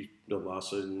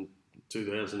 2018-19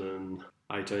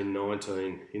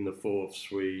 in the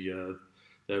 4ths,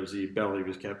 that was the year Bally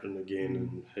was captain again,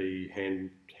 and he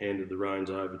handed the reins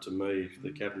over to me,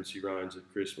 the captaincy reins at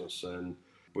Christmas, and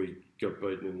we got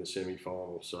beaten in the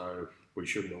semi-final. So we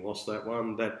shouldn't have lost that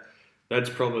one. That's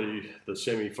probably the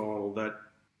semi-final that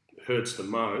hurts the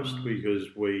most,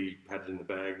 because we had it in the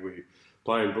bag. We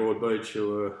playing Broadbeach,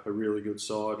 who are a really good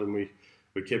side, and we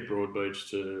kept Broadbeach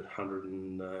to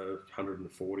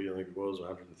 140, I think it was,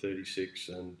 136,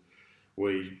 and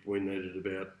we needed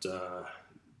about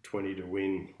 20 to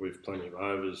win with plenty of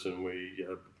overs, and I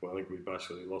think we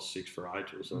basically lost 6 for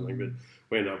 8 or something, but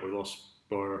we ended up, we lost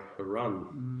by a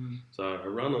run. So a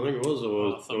run, I think it was,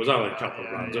 or it was only a couple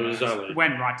of runs. Yeah. It was only...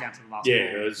 Went right down to the last ball.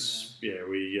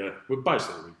 We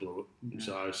basically we blew it.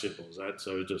 So simple as that.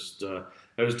 So just, it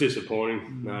was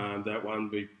disappointing, that one.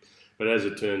 But as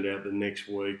it turned out, the next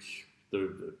week,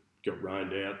 it got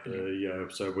rained out.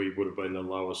 So we would have been the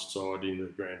lowest side in the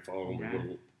grand final. Yeah.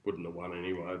 We wouldn't have won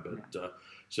anyway, but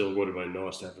still it would have been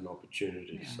nice to have an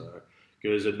opportunity. Yeah. So,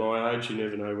 because at my age, you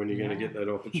never know when you're going to get that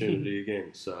opportunity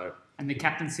again. So. And the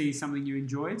captaincy is something you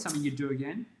enjoyed, something you'd do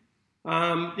again?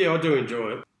 Yeah, I do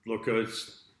enjoy it. Look,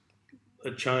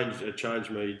 it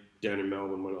changed me down in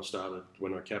Melbourne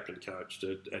when I captain coached.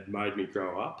 It made me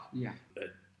grow up. Yeah.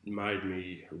 It made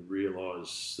me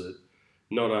realise that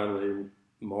not only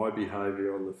my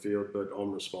behaviour on the field, but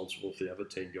I'm responsible for the other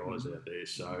 10 guys out there.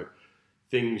 So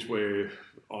things where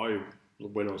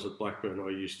when I was at Blackburn,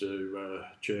 I used to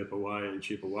chirp away and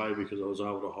chip away because I was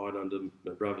able to hide under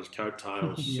my brother's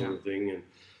coattails sort of thing. And,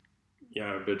 you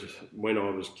know, but when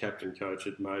I was captain coach,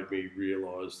 it made me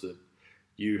realise that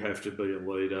you have to be a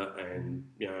leader, and,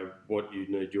 you know, what you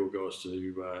need your guys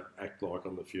to act like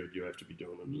on the field, you have to be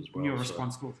doing it as well. You're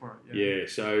responsible for it. Yeah,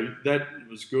 so that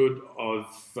was good. I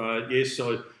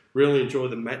really enjoy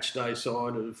the match day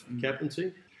side of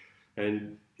captaincy.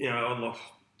 And, you know,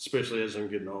 especially as I'm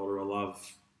getting older, I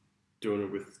love doing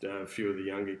it with a few of the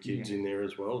younger kids in there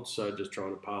as well. So just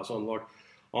trying to pass on. Like,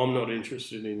 I'm not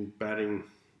interested in batting,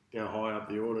 you know, high up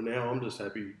the order now. I'm just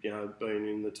happy, you know, being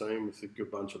in the team with a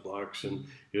good bunch of blokes. And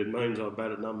if it means I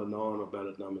bat at number 9, I bat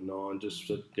at number 9. Just,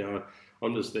 you know,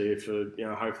 I'm just there for, you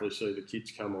know, hopefully see the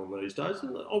kids come on these days.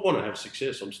 And I want to have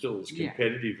success. I'm still as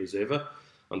competitive as ever.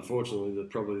 Unfortunately,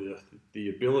 the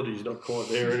ability's not quite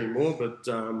there anymore, but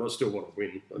I still want to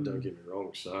win. Don't get me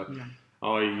wrong. So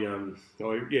I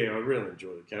really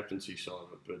enjoy the captaincy side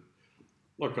of it. But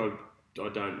like I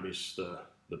don't miss the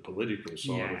political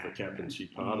side of the captaincy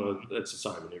part. It's the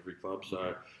same in every club.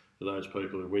 So for those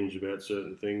people who whinge about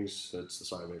certain things, it's the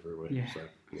same everywhere. Yeah.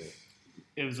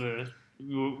 So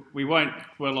we won't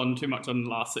dwell on too much on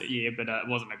last year, but it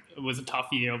was a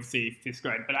tough year, obviously 5th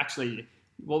grade. But actually,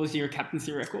 what was your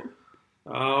captaincy record?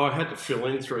 I had to fill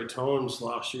in 3 times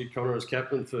last year. Connor was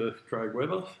captain for Craig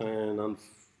Webber, and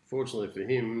unfortunately for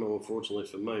him, or fortunately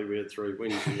for me, we had 3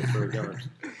 wins in the 3 games.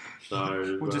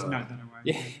 So we'll just note that away.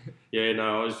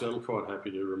 I'm quite happy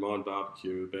to remind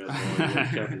Barbecue about my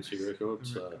captaincy record.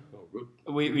 So, good.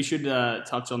 We should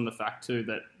touch on the fact too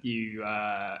that you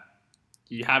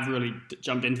have really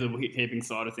jumped into the wicket-keeping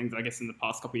side of things, I guess, in the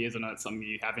past couple of years. I know it's something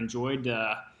you have enjoyed.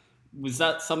 Was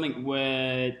that something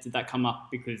where, did that come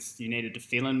up because you needed to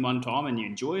fill in one time and you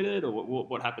enjoyed it, or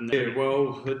what happened there? Yeah,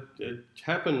 well, it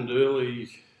happened early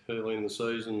in the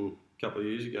season a couple of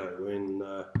years ago when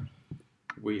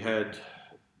we had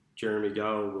Jeremy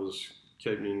Gale was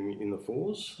keeping in the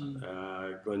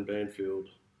 4s. Glenn Banfield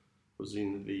was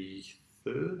in the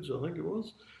 3rds, I think it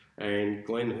was. And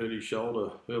Glenn hurt his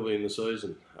shoulder early in the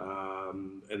season.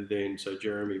 And then, so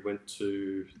Jeremy went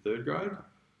to 3rd grade.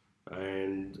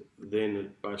 And then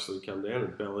it basically come down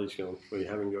and Bally's going, we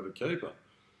haven't got a keeper.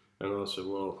 And I said,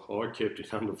 well, I kept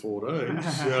it under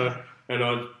 14s. And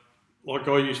I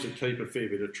used to keep a fair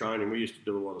bit of training. We used to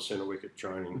do a lot of centre wicket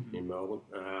training in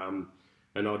Melbourne.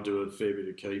 And I'd do a fair bit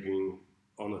of keeping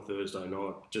on a Thursday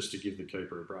night just to give the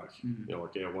keeper a break,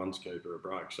 like our ones keeper a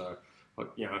break. So,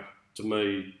 to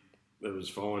me, it was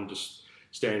fine just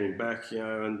standing back,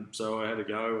 and so I had to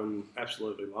go and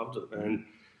absolutely loved it. And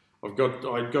I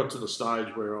got to the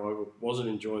stage where I wasn't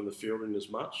enjoying the fielding as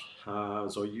much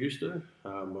as I used to.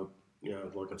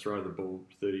 I throw the ball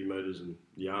 30 metres and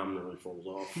the arm nearly falls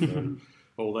off and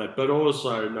all that. But I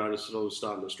also noticed that I was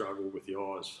starting to struggle with the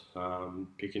eyes,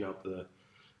 picking up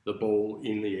the ball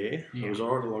in the air. Yeah. It was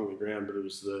all right along the ground, but it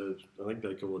was I think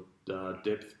they call it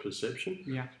depth perception.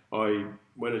 Yeah.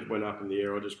 When it went up in the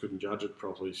air, I just couldn't judge it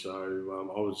properly. So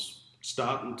I was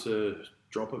starting to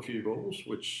drop a few balls,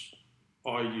 which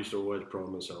I used to always pride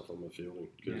myself on my fielding,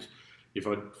 because if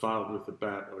I failed with the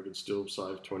bat, I could still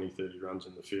save 20, 30 runs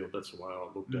in the field. That's the way I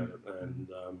looked at it.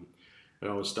 And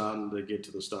I was starting to get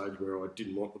to the stage where I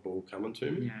didn't want the ball coming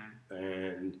to me. Yeah.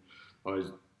 And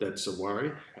that's a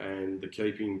worry. And the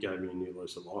keeping gave me a new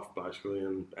lease of life, basically,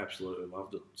 and absolutely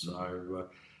loved it. So,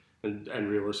 and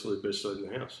realistically, best seat in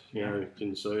the house. You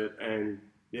can see it. And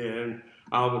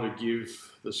able to give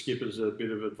the skippers a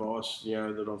bit of advice,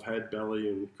 that I've had Belly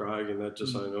and Craig and that,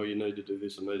 just saying, you need to do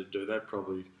this and need to do that.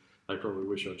 They probably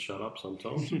wish I'd shut up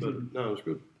sometimes, but no, it was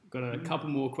good. Got a couple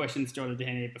more questions jotted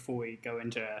down here before we go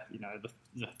into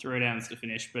the throwdowns to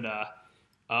finish. But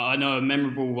I know a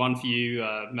memorable one for you.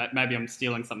 Maybe I'm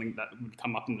stealing something that would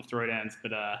come up in the throwdowns,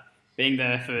 but being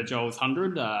there for Joel's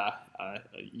 100,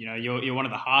 you're one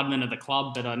of the hard men of the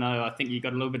club. But I think you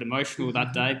got a little bit emotional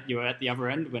that day. You were at the other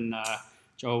end when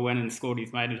Joel went and scored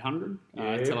his maiden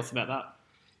 100. Tell us about that.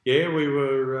 Yeah, we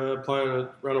were playing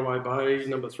at Runaway Bay,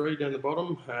 number 3, down the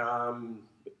bottom.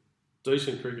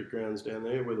 Decent cricket grounds down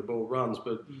there where the ball runs,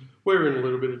 but we were in a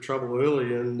little bit of trouble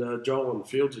early, and Joel and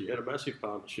Fieldsy had a massive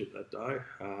partnership that day.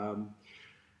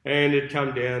 And it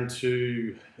come down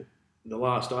to the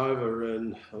last over,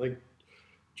 and I think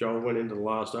Joel went into the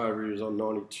last over. He was on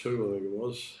 92, I think it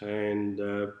was,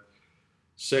 and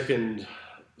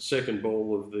second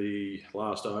ball of the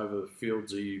last over,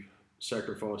 Fieldsy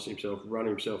sacrificed himself, run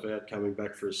himself out, coming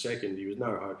back for a second. He was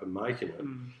no hope of making it,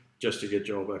 just to get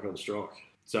Joel back on strike.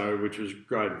 So, which was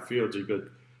great at Fieldsy. But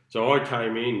so I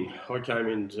came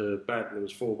in to bat, and there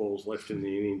was 4 balls left in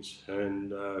the innings,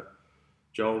 and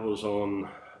Joel was on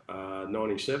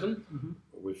 97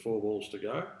 with 4 balls to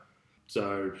go.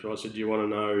 So I said, "Do you want to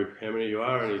know how many you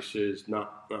are?" And he says, "No."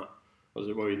 I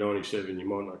said, "Well, you're 97. You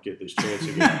might not get this chance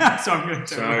again."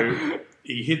 So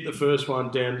he hit the first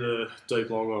one down to deep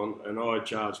long on, and I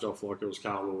charged off like it was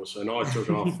Carl Lewis, and I took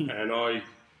off, and I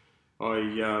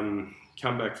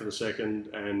come back for the second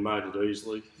and made it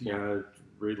easily.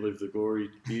 Relive the glory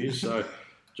years. So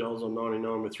Joel's on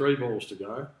 99 with 3 balls to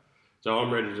go. So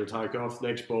I'm ready to take off.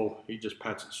 Next ball, he just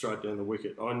pats it straight down the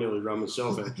wicket. I nearly run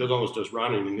myself out because I was just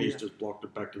running, and he's just blocked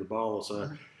it back to the bowler.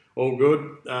 So all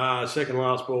good. Second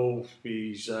last ball,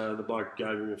 the bloke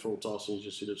gave him a full toss and he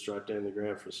just hit it straight down the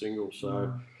ground for a single.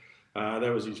 So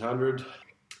that was his 100.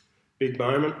 Big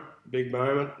moment. Then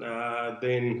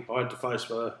I had to face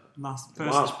my first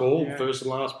and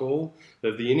last ball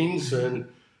of the innings, and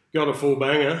got a full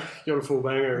banger,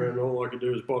 and all I could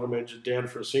do was bottom edge it down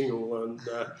for a single. And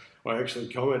I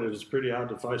actually commented, it's pretty hard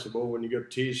to face a ball when you got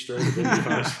tears streaming down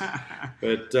your face.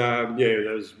 But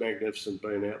that was magnificent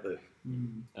being out there.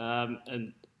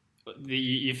 And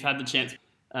you've had the chance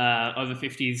over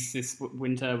 50s this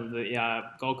winter with the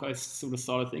Gold Coast sort of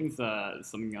side of things.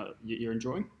 Something you're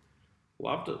enjoying?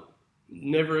 Loved it.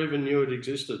 Never even knew it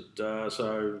existed.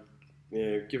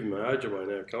 Giving my age away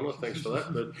now, Connor. Thanks for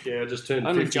that. But I just turned 50.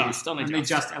 Only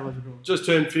just eligible. Just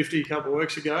turned 50 a couple of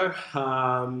weeks ago,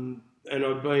 and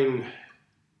I'd been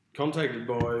contacted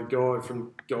by a guy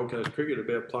from Gold Coast Cricket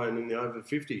about playing in the over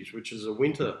 50s, which is a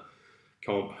winter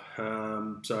comp.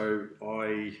 So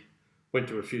I went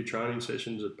to a few training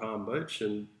sessions at Palm Beach,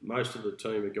 and most of the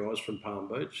team are guys from Palm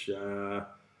Beach,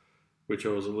 which I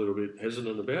was a little bit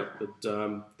hesitant about, but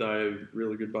they're a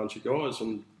really good bunch of guys.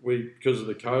 And because of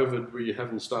the COVID, we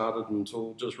haven't started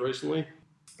until just recently,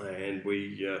 and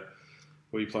we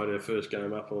played our first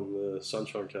game up on the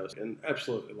Sunshine Coast and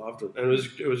absolutely loved it. And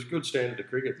it was a good standard of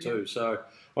cricket too. So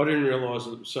I didn't realise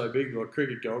it was so big. Like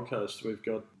Cricket Gold Coast, we've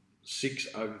got 6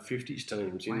 over 50s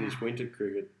teams in this winter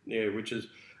cricket.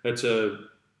 It's a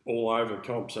all over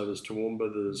comp. So there's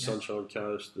Toowoomba, there's Sunshine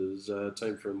Coast, there's a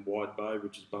team from Wide Bay,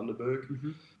 which is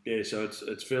Bundaberg. So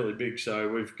it's fairly big.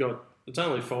 So it's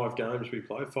only 5 games we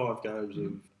play, 5 games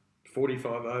of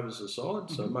 45 overs a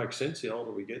side. So it makes sense. The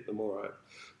older we get, the more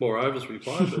overs we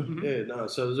play.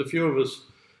 But so there's a few of us.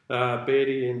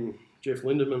 Betty and Jeff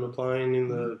Lindemann are playing in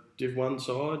the Div 1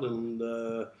 side, and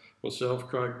myself,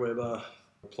 Craig Webber,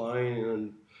 playing,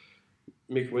 and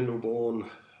Mick Windleborn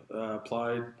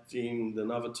played in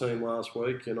another team last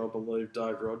week, and I believe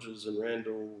Dave Rogers and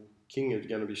Randall King are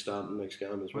going to be starting the next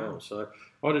game as well. Wow. So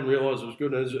I didn't realise it was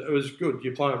good. It was good.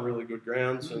 You're playing really good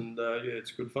grounds, and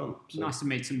it's good fun. So. Nice to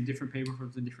meet some different people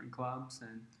from the different clubs.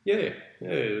 And it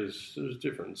was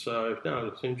different. So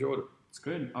no, I enjoyed it. It's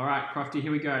good. All right, Crofty,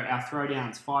 here we go. Our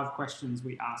throwdowns. 5 questions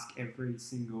we ask every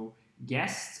single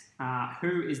guest.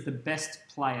 Who is the best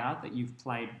player that you've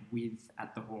played with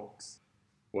at the Hawks?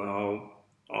 Well,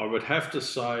 I would have to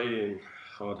say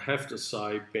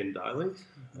Ben Daly,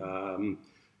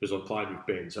 because I played with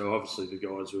Ben. So obviously the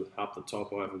guys who are up the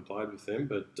top, I haven't played with them,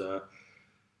 but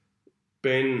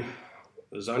Ben,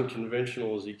 as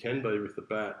unconventional as he can be with the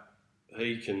bat,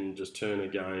 he can just turn a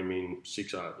game in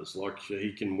 6 overs. Like,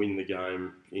 he can win the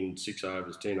game in 6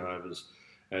 overs, 10 overs.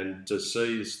 And to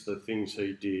see the things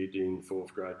he did in 4th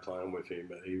grade playing with him,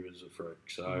 he was a freak.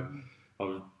 So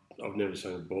I've never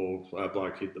seen a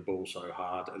bloke hit the ball so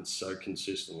hard and so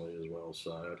consistently as well.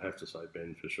 So I'd have to say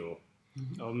Ben for sure.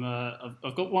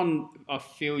 I've got one I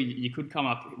feel you could come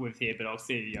up with here, but I'll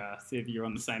see if you're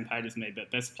on the same page as me.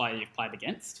 But best player you've played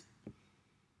against?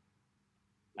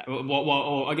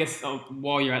 Well, I guess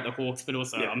while you're at the Hawks, but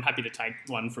also I'm happy to take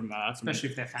one from especially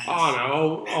if they're famous.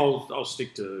 Oh no, I'll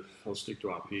stick to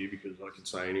up here, because I could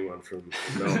say anyone from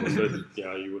Melbourne,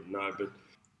 but you wouldn't know. But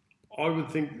I would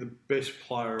think the best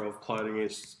player I've played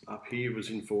against up here was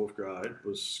in 4th grade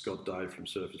was Scott Day from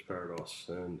Surfers Paradise,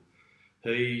 and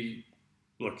he,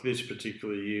 like this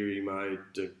particular year, he made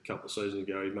a couple of seasons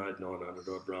ago, he made 900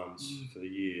 odd runs for the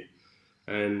year.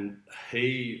 And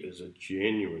he is a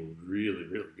genuine, really,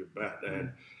 really good bat.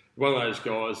 And one of those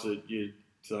guys that you'd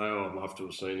say, I'd love to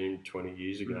have seen him 20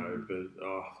 years ago.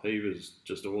 But he was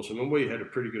just awesome. And we had a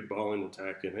pretty good bowling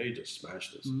attack, and he just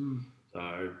smashed us.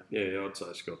 So, I'd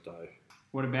say Scott Day.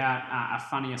 What about a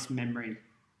funniest memory?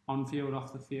 On field,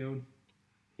 off the field?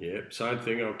 Yeah, same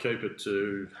thing. I'll keep it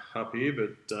to up here,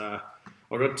 but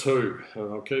I've got 2.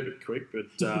 I'll keep it quick,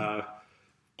 but...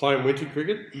 Playing winter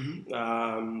cricket,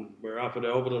 we're up at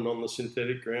Alberton on the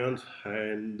synthetic ground,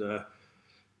 and the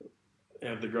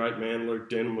great man Luke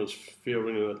Denham was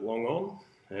fielding it at long on,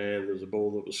 and there's a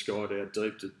ball that was skied out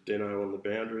deep to Deno on the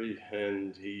boundary,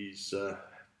 and he's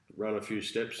run a few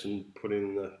steps and put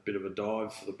in a bit of a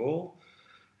dive for the ball,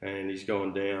 and he's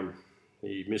gone down.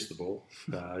 He missed the ball.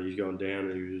 He's gone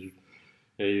down, and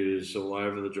he was all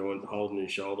over the joint, holding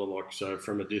his shoulder, like, so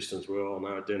from a distance, we all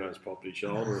know Deno's popped his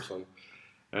shoulder or something.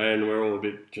 And we're all a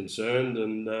bit concerned,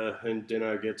 and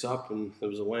Deno gets up, and there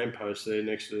was a lamppost there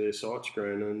next to their sight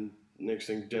screen, and next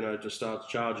thing Deno just starts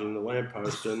charging the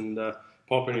lamppost and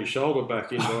popping his shoulder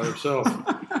back in by himself.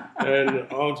 And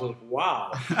I was like,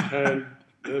 wow. And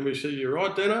then we said, "You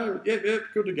right, Deno?" Yep,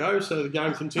 good to go. So the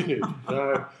game continued.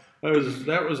 So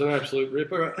that was an absolute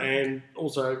ripper. And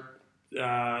also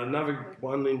another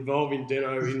one involving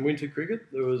Deno in winter cricket.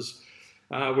 There was...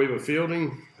 we were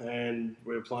fielding, and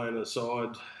we were playing a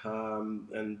side,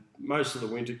 and most of the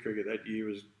winter cricket that year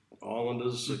was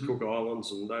Islanders, the Cook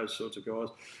Islands and those sorts of guys.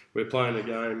 We were playing a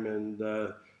game, and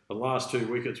the last 2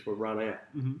 wickets were run out,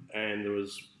 and there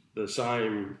was the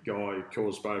same guy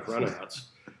caused both run-outs,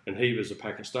 and he was a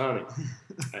Pakistani,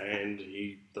 and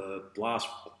the last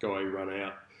guy who run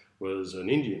out was an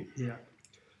Indian. Yeah.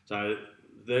 So...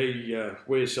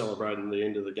 we're celebrating the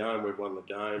end of the game. We've won the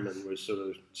game, and we sort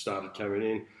of started coming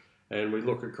in, and we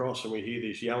look across and we hear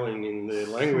this yelling in their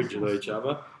language at each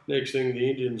other. Next thing, the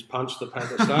Indians punch the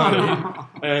Pakistani,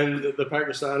 and the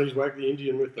Pakistanis whack the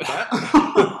Indian with the bat.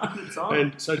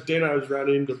 And so Deno's run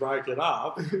in to break it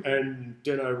up, and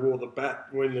Deno wore the bat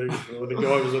when the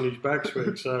guy was on his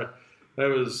backswing. So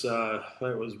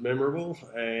that was memorable.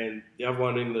 And the other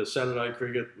one in the Saturday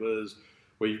cricket was...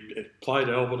 We played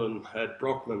Alberton at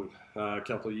Brockman a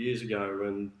couple of years ago,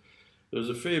 and there was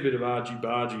a fair bit of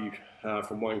argy-bargy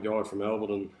from one guy from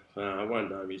Alberton. I won't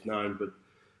name his name, but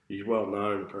he's well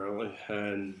known apparently.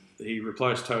 And he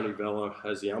replaced Tony Vella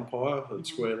as the umpire at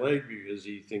square leg because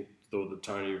he thought that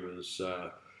Tony was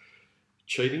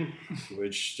cheating,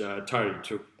 which Tony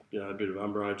took a bit of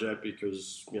umbrage at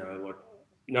because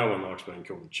no one likes being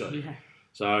called a cheat. Yeah.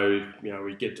 So,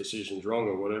 we get decisions wrong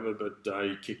or whatever, but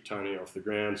he kicked Tony off the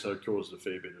ground, so it caused a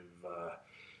fair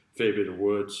bit of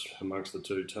words amongst the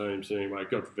two teams. Anyway, it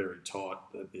got very tight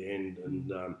at the end,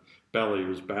 and Bally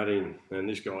was batting, and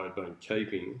this guy had been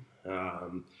keeping.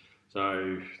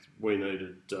 So we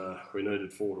needed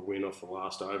 4 to win off the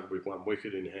last over with 1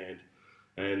 wicket in hand,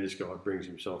 and this guy brings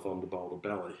himself on to bowl to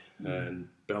Bally, and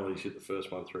Bally's hit the first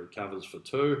one through covers for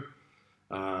 2.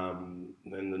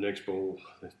 Then the next ball,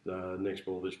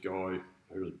 this guy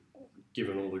who was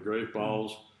given all the grief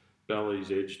bowls,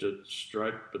 Bellies edged it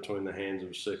straight between the hands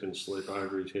of second slip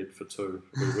over his head for 2.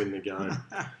 We win the game.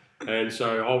 And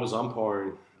so I was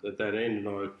umpiring at that end, and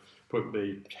I put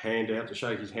my hand out to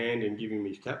shake his hand and give him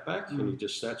his cap back, and he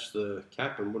just snatched the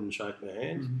cap and wouldn't shake my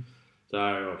hand. So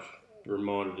I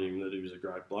reminded him that he was a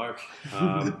great bloke.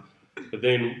 But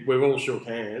then we've all shook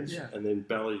hands, and then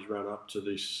Bally's run up to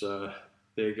this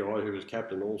their guy who was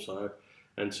captain also,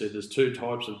 and said, "There's 2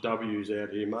 types of W's out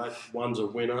here, mate. One's a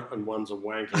winner and one's a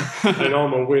wanker." And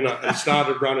I'm a winner, and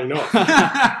started running off.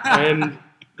 And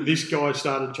this guy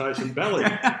started chasing Bally.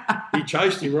 He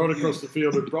chased him right across the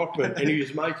field at Brockman, and he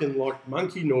was making like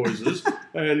monkey noises,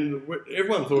 and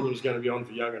everyone thought it was going to be on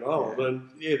for young and old. And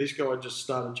this guy just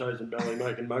started chasing Bally,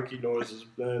 making monkey noises,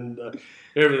 and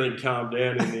everything calmed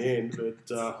down in the end.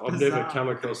 But I've never come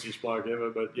across this bloke ever.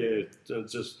 But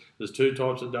it's just there's 2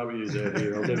 types of W's out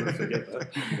here. I'll never forget that.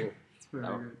 It's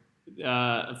very good.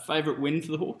 A favourite win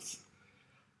for the Hawks?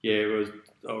 Yeah, it was.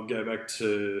 I'll go back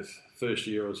to first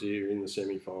year I was here in the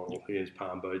semi-final against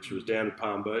Palm Beach. It was down at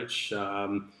Palm Beach.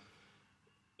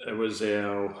 It was at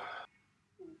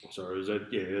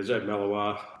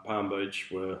Malawa. Palm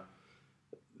Beach were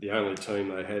the only team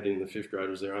they had in the 5th grade.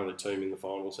 Was their only team in the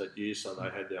finals that year, so they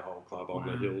had their whole club on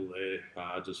the hill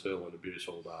there, just hurling abuse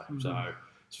all day. So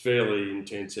it's fairly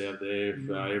intense out there.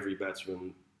 Every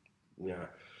batsman,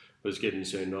 was getting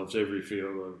send-offs. Every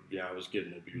fielder, was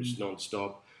getting abused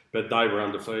non-stop. But they were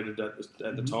undefeated at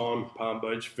the time. Palm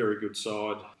Beach, very good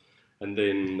side. And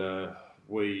then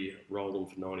we rolled them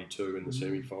for 92 in the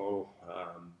semi-final.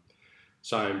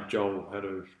 Same, Joel had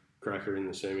a cracker in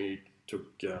the semi.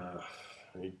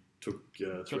 He took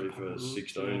 3 for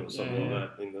 16 or something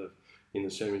like that in the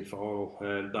semi-final.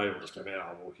 And they all just came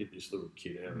out, we'll hit this little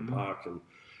kid out of the park and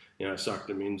sucked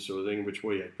them in sort of thing, which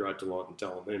we had great delight in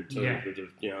telling them too. But,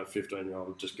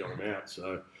 15-year-old just got them out.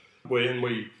 So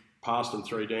we passed them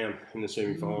 3 down in the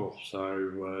semi-final.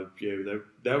 So,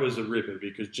 that was a ripper,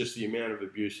 because just the amount of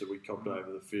abuse that we copped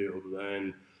over the field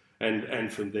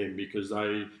and from them, because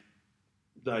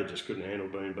they just couldn't handle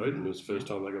being beaten. It was the first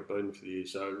time they got beaten for the year,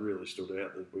 so it really stood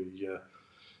out that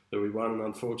we won, and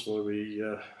unfortunately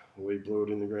we blew it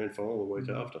in the grand final the week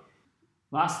after.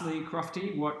 Lastly,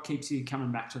 Crofty, what keeps you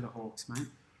coming back to the Hawks, mate?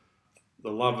 The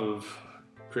love of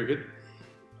cricket,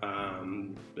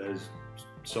 as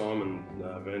Simon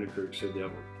Vanderkirk said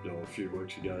a few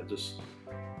weeks ago, just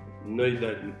need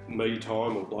that me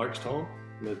time or Blake's time.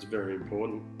 That's very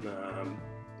important.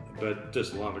 But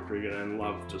just love of cricket and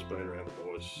love just being around the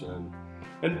boys,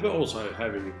 and also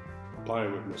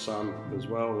playing with my son as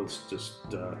well. It's just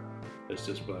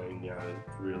been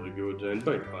really good, and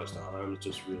being close to home is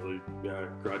just really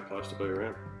great place to be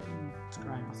around. It's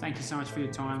great. Well, thank you so much for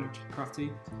your time,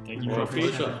 Crofty. Thank you. My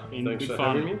pleasure. Thanks for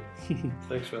having me.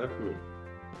 Thanks for having me.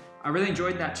 I really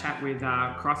enjoyed that chat with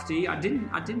Crofty. I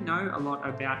didn't know a lot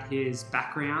about his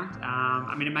background.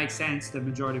 It makes sense. The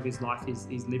majority of his life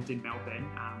he's lived in Melbourne,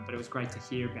 but it was great to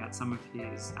hear about some of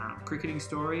his cricketing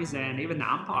stories and even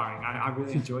the umpiring. I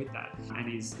really enjoyed that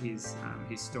and his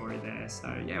story there. So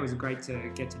it was great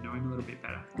to get to know him a little bit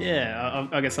better. Yeah,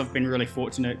 I guess I've been really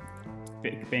fortunate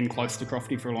being close to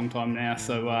Crofty for a long time now.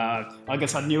 So I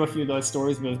guess I knew a few of those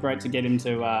stories, but it was great to get him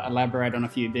to elaborate on a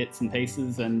few bits and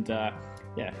pieces and.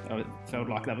 I felt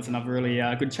like that was another really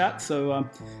good chat. So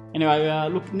anyway,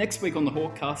 look, next week on the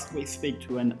Hawkcast, we speak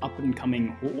to an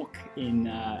up-and-coming Hawk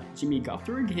in Jimmy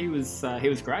Guthrie. He was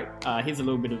great. Here's a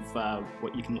little bit of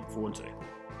what you can look forward to.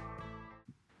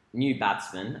 New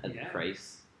batsman at the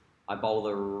crease. I bowl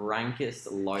the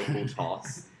rankest local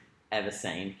toss ever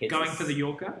seen. Going for the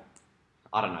Yorker?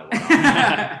 I don't know what.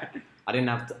 I didn't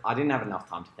have enough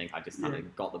time to think. I just kind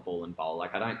of got the ball and bowled.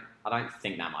 Like I don't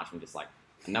think that much. I'm just like,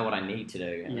 I know what I need to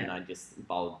do, and then I just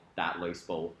bowled that loose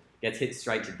ball. Gets hit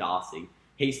straight to Darcy.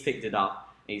 He's picked it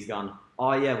up. And he's gone,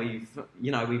 oh yeah,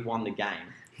 we've won the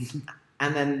game.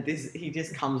 And then he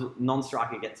just comes,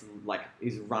 non-striker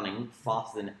is running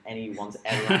faster than anyone's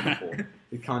ever run before.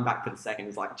 He's coming back for the second.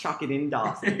 He's like, chuck it in,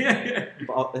 Darcy.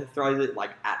 Throws it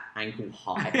at ankle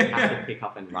height. Have to pick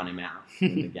up and run him out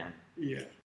in the game. Yeah.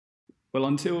 Well,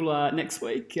 until next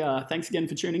week, thanks again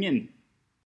for tuning in.